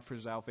of God for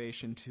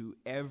salvation to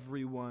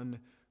everyone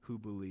who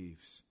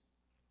believes.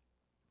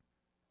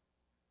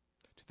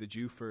 To the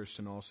Jew first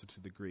and also to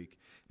the Greek.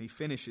 And he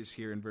finishes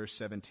here in verse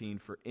 17,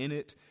 "For in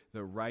it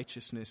the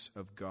righteousness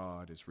of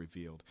God is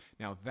revealed."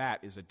 Now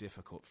that is a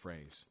difficult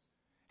phrase.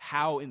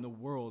 How in the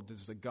world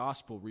does the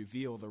gospel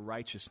reveal the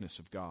righteousness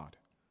of God?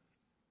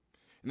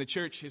 And the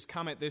church has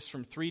come at this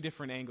from three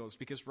different angles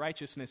because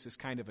righteousness is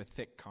kind of a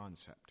thick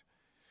concept.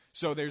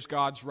 So there's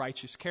God's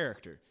righteous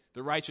character.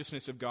 The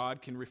righteousness of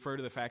God can refer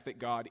to the fact that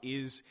God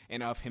is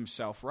and of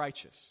himself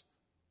righteous.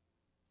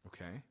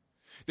 Okay?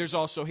 There's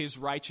also his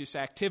righteous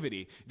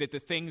activity, that the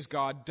things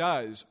God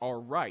does are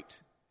right.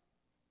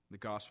 The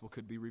gospel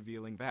could be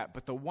revealing that.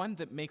 But the one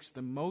that makes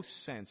the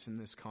most sense in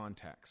this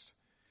context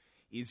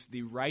is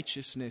the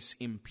righteousness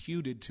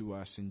imputed to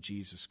us in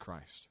Jesus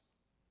Christ.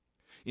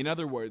 In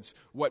other words,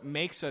 what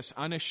makes us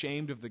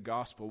unashamed of the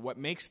gospel, what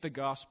makes the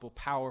gospel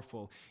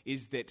powerful,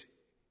 is that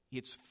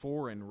it's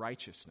foreign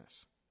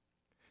righteousness.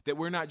 That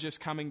we're not just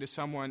coming to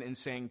someone and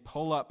saying,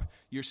 pull up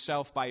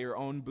yourself by your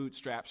own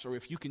bootstraps, or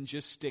if you can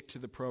just stick to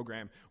the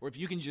program, or if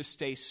you can just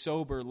stay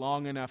sober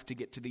long enough to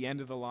get to the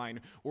end of the line,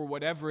 or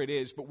whatever it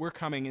is, but we're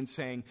coming and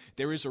saying,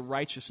 there is a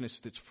righteousness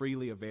that's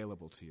freely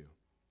available to you.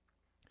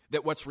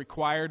 That what's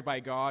required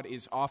by God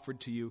is offered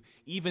to you,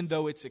 even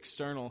though it's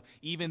external,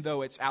 even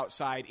though it's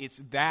outside.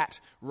 It's that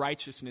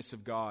righteousness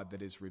of God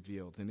that is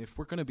revealed. And if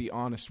we're going to be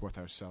honest with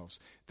ourselves,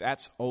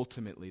 that's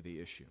ultimately the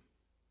issue.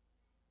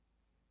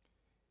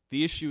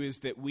 The issue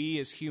is that we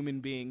as human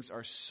beings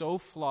are so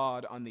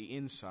flawed on the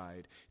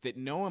inside that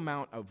no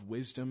amount of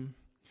wisdom,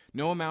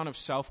 no amount of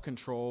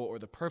self-control, or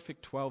the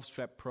perfect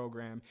 12-step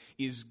program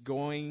is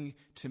going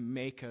to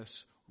make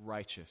us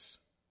righteous.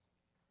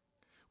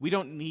 We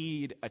don't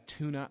need a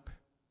tune-up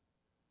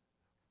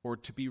or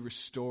to be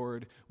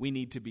restored. We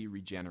need to be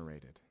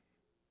regenerated.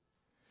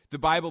 The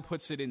Bible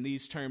puts it in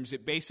these terms.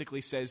 It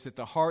basically says that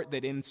the heart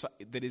that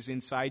is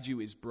inside you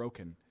is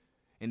broken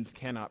and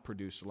cannot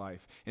produce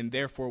life. And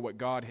therefore what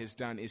God has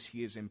done is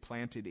he has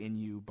implanted in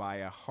you by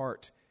a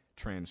heart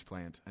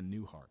transplant, a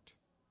new heart.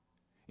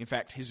 In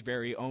fact, his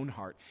very own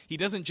heart. He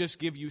doesn't just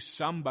give you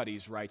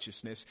somebody's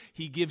righteousness,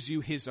 he gives you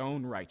his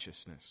own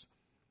righteousness.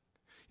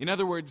 In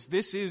other words,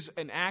 this is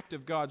an act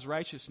of God's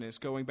righteousness,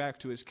 going back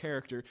to his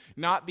character,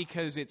 not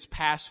because it's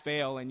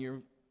pass-fail and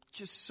you're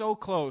just so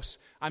close,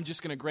 I'm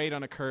just going to grade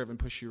on a curve and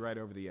push you right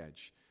over the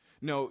edge.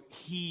 No,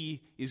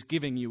 he is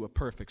giving you a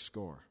perfect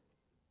score.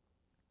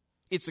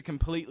 It's a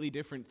completely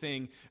different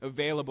thing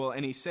available,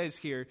 and he says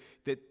here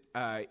that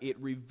it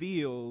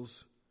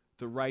reveals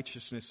the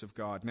righteousness of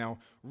God. Now,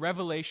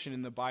 revelation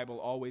in the Bible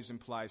always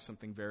implies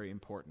something very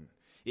important.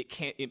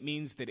 It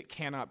means that it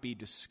cannot be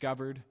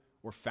discovered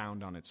or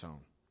found on its own.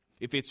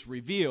 If it's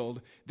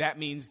revealed, that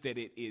means that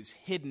it is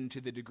hidden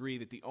to the degree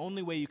that the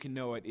only way you can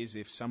know it is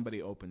if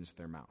somebody opens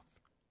their mouth.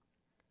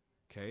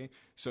 Okay?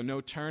 So no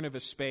turn of a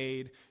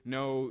spade,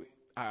 no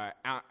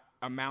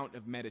amount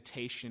of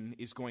meditation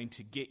is going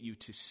to get you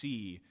to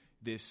see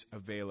this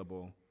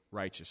available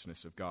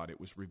righteousness of God.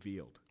 It was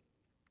revealed.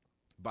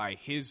 By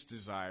his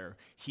desire,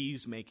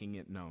 he's making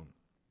it known.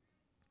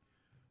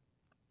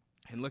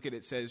 And look at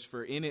it, says,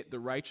 for in it the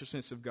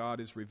righteousness of God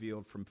is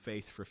revealed from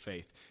faith for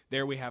faith.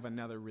 There we have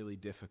another really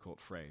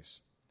difficult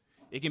phrase.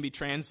 It can be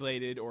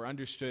translated or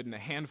understood in a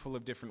handful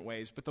of different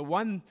ways, but the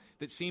one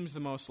that seems the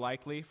most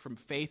likely, from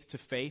faith to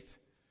faith,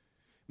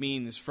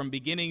 means from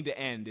beginning to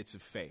end, it's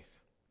of faith.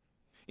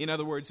 In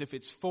other words, if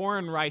it's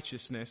foreign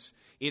righteousness,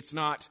 it's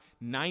not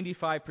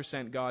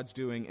 95% God's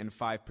doing and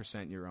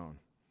 5% your own.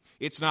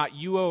 It's not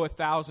you owe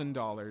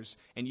 $1,000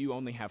 and you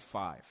only have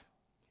 $5.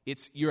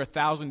 It's you're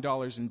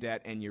 $1,000 in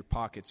debt and your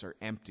pockets are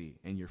empty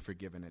and you're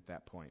forgiven at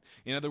that point.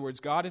 In other words,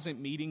 God isn't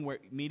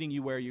meeting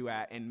you where you're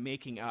at and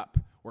making up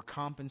or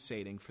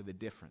compensating for the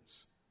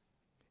difference.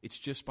 It's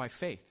just by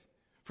faith,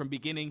 from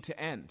beginning to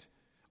end.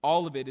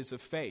 All of it is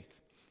of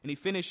faith. And he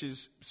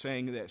finishes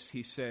saying this.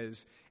 He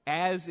says,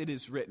 as it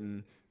is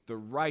written, the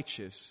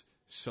righteous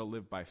shall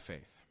live by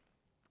faith.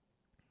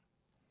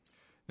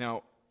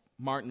 Now,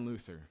 Martin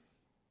Luther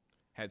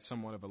had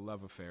somewhat of a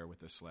love affair with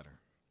this letter,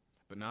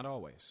 but not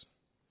always.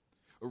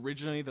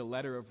 Originally, the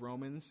letter of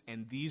Romans,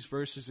 and these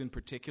verses in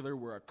particular,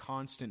 were a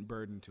constant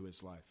burden to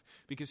his life.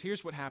 Because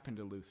here's what happened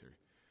to Luther.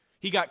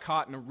 He got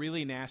caught in a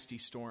really nasty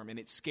storm, and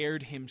it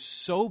scared him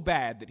so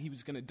bad that he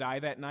was going to die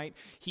that night.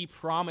 He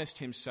promised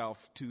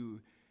himself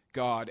to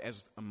God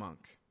as a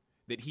monk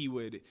that he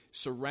would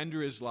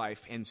surrender his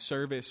life and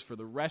service for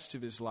the rest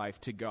of his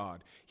life to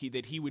God.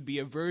 That he would be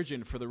a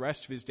virgin for the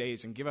rest of his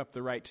days and give up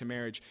the right to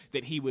marriage.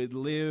 That he would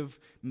live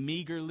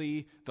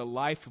meagerly the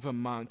life of a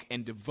monk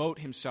and devote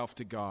himself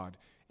to God.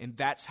 And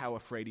that's how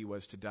afraid he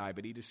was to die.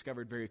 But he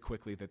discovered very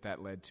quickly that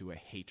that led to a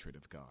hatred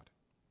of God.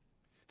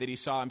 That he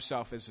saw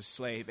himself as a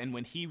slave. And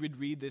when he would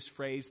read this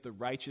phrase, the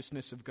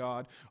righteousness of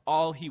God,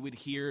 all he would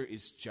hear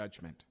is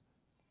judgment.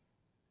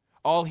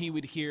 All he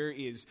would hear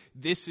is,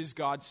 this is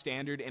God's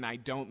standard and I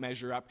don't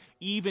measure up.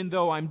 Even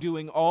though I'm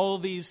doing all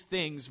these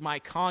things, my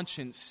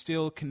conscience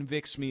still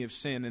convicts me of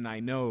sin and I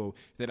know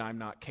that I'm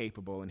not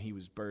capable, and he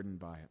was burdened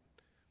by it.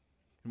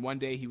 And one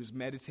day he was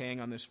meditating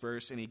on this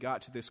verse and he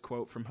got to this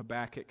quote from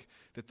Habakkuk,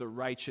 that the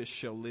righteous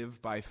shall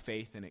live by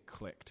faith, and it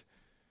clicked.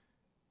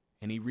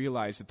 And he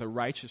realized that the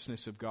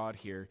righteousness of God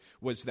here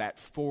was that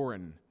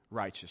foreign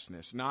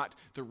righteousness, not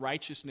the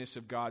righteousness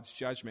of God's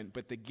judgment,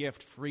 but the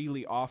gift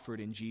freely offered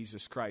in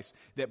Jesus Christ,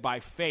 that by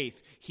faith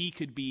he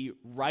could be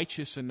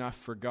righteous enough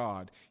for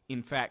God.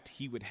 In fact,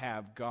 he would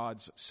have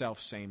God's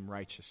self-same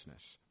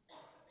righteousness.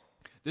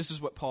 This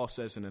is what Paul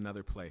says in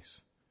another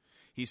place.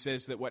 He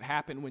says that what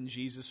happened when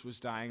Jesus was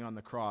dying on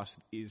the cross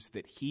is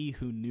that he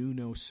who knew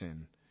no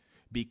sin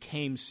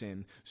became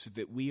sin so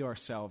that we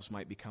ourselves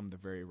might become the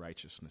very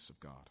righteousness of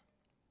God.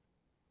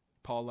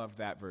 Paul loved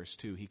that verse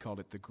too. He called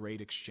it the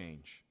great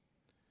exchange.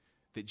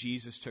 That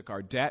Jesus took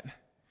our debt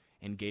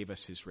and gave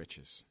us his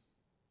riches.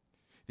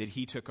 That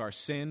he took our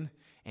sin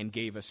and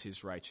gave us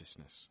his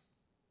righteousness.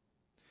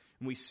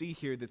 And we see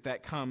here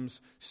that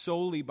comes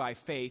solely by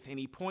faith, and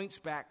he points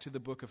back to the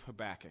book of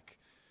Habakkuk.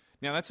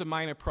 Now, that's a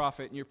minor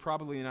prophet, and you're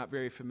probably not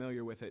very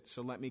familiar with it,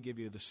 so let me give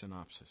you the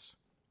synopsis.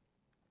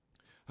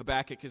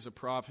 Habakkuk is a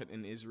prophet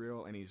in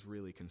Israel, and he's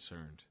really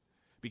concerned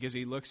because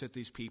he looks at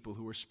these people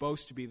who are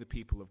supposed to be the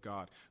people of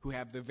God, who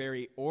have the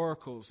very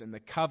oracles and the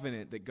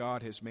covenant that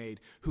God has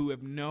made, who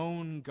have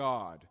known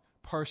God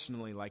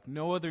personally like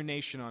no other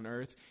nation on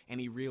earth, and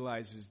he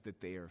realizes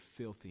that they are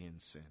filthy in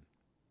sin,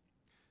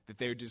 that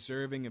they're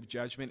deserving of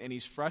judgment, and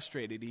he's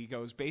frustrated. He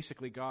goes,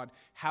 basically, God,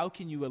 how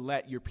can you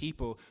let your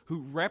people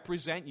who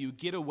represent you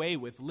get away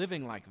with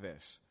living like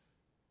this?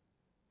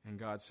 And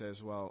God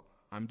says, well,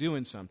 I'm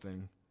doing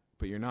something,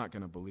 but you're not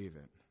going to believe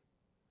it.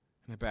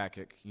 And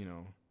Habakkuk,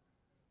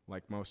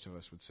 like most of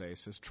us would say,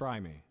 says, try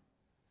me.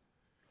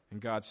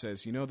 And God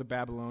says, the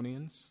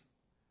Babylonians,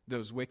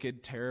 those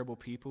wicked, terrible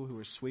people who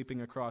are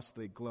sweeping across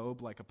the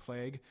globe like a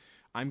plague,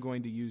 I'm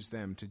going to use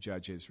them to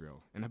judge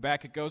Israel. And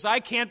Habakkuk goes,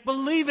 I can't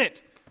believe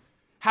it!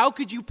 How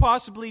could you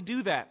possibly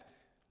do that?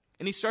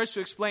 And he starts to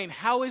explain,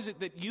 how is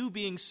it that you,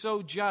 being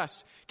so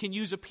just, can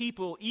use a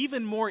people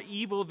even more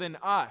evil than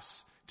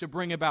us to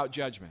bring about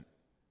judgment?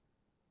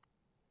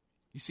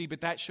 You see,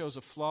 but that shows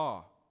a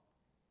flaw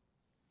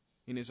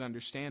in his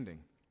understanding.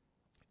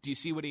 Do you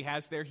see what he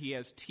has there? He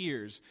has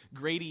tiers,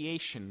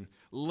 gradation,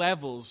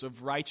 levels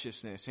of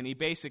righteousness. And he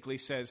basically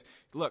says,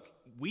 look,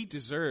 we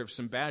deserve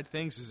some bad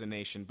things as a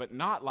nation, but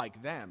not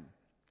like them.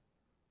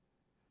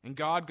 And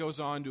God goes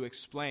on to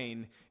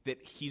explain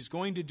that he's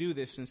going to do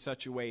this in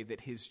such a way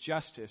that his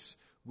justice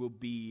will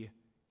be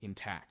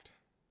intact.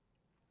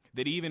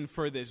 That even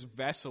for this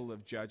vessel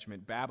of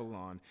judgment,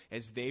 Babylon,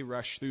 as they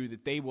rush through,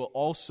 that they will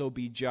also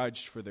be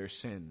judged for their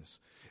sins.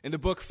 And the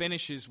book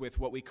finishes with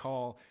what we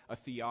call a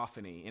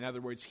theophany. In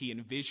other words, he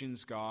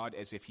envisions God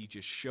as if he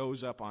just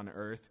shows up on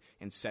earth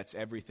and sets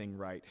everything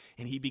right.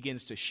 And he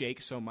begins to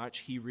shake so much,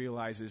 he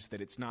realizes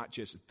that it's not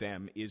just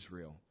them,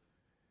 Israel,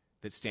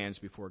 that stands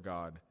before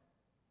God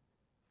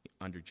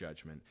under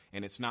judgment.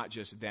 And it's not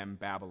just them,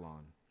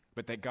 Babylon.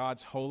 But that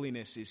God's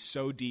holiness is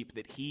so deep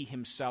that he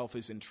himself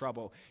is in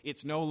trouble.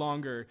 It's no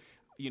longer,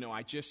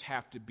 I just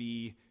have to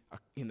be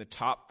in the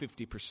top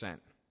 50%.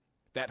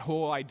 That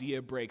whole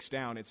idea breaks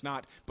down. It's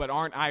not, but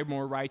aren't I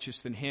more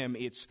righteous than him?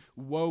 It's,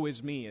 woe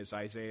is me, as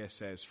Isaiah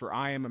says, for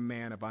I am a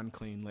man of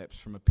unclean lips,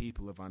 from a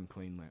people of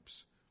unclean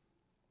lips.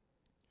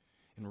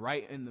 And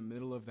right in the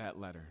middle of that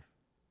letter,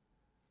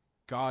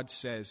 God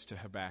says to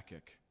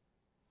Habakkuk,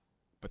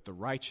 but the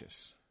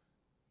righteous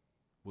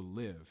will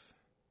live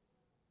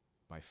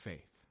by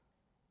faith.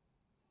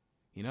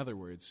 In other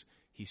words,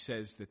 he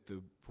says that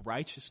the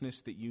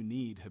righteousness that you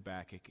need,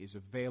 Habakkuk, is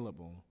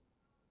available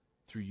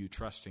through you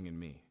trusting in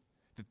me.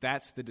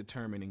 That's the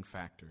determining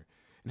factor.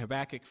 And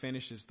Habakkuk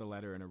finishes the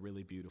letter in a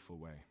really beautiful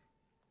way.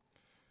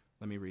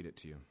 Let me read it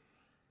to you.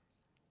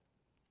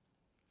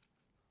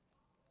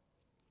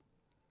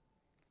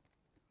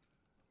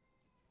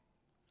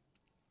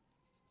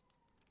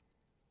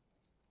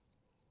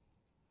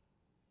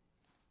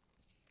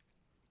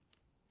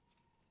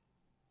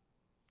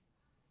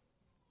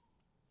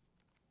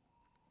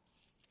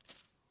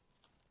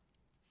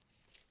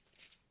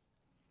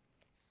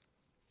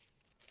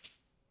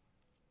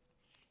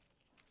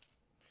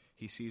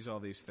 He sees all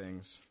these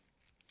things.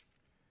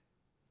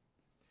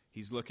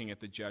 He's looking at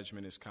the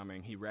judgment is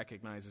coming. He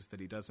recognizes that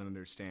he doesn't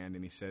understand,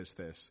 and he says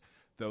this,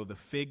 though the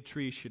fig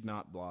tree should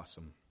not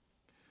blossom,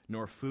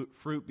 nor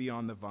fruit be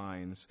on the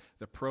vines,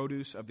 the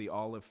produce of the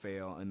olive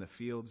fail, and the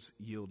fields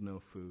yield no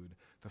food,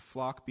 the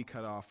flock be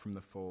cut off from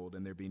the fold,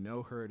 and there be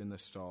no herd in the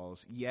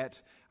stalls,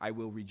 yet I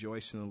will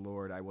rejoice in the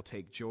Lord. I will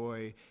take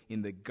joy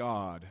in the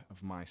God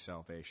of my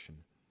salvation.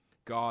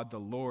 God, the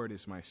Lord,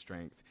 is my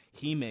strength.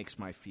 He makes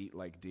my feet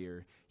like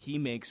deer. He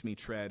makes me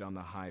tread on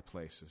the high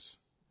places.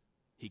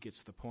 He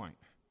gets the point.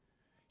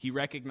 He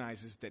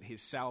recognizes that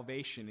his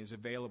salvation is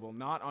available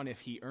not on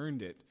if he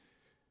earned it,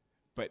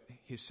 but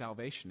his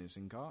salvation is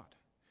in God.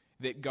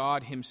 That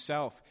God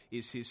himself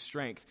is his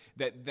strength.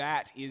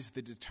 That is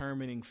the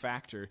determining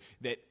factor.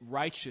 That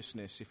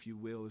righteousness, if you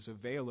will, is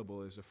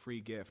available as a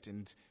free gift,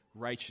 and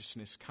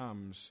righteousness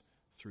comes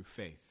through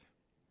faith.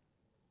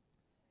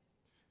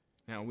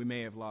 Now, we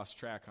may have lost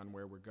track on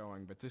where we're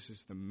going, but this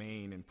is the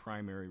main and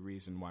primary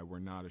reason why we're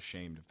not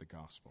ashamed of the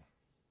gospel.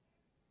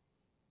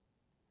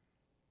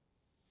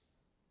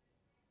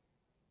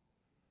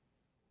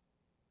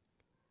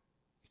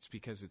 It's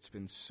because it's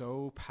been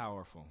so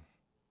powerful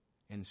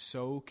and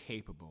so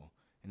capable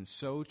and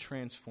so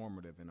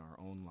transformative in our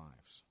own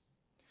lives.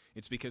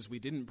 It's because we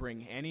didn't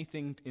bring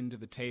anything into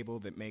the table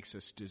that makes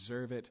us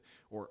deserve it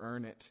or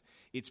earn it.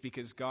 It's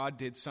because God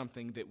did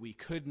something that we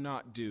could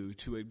not do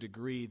to a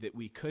degree that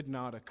we could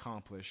not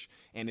accomplish,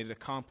 and it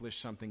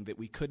accomplished something that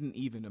we couldn't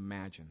even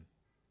imagine.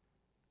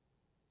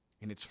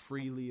 And it's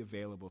freely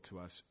available to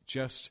us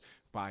just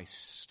by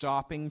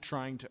stopping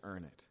trying to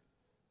earn it.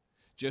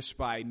 Just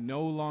by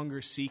no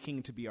longer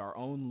seeking to be our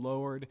own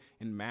Lord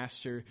and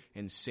Master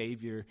and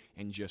Savior,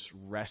 and just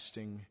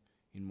resting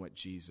in what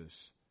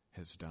Jesus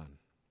has done.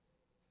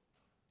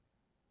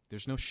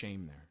 There's no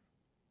shame there.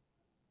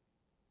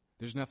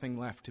 There's nothing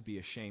left to be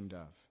ashamed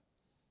of.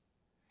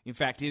 In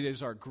fact, it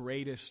is our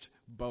greatest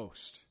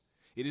boast.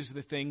 It is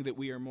the thing that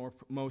we are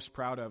most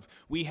proud of.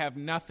 We have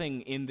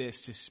nothing in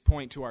this to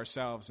point to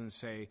ourselves and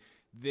say,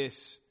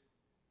 this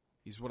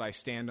is what I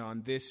stand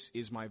on. This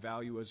is my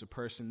value as a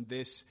person.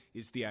 This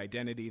is the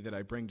identity that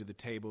I bring to the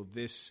table.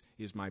 This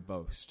is my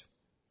boast.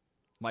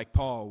 Like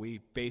Paul, we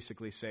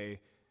basically say,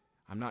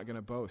 I'm not going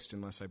to boast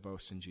unless I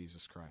boast in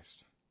Jesus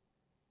Christ.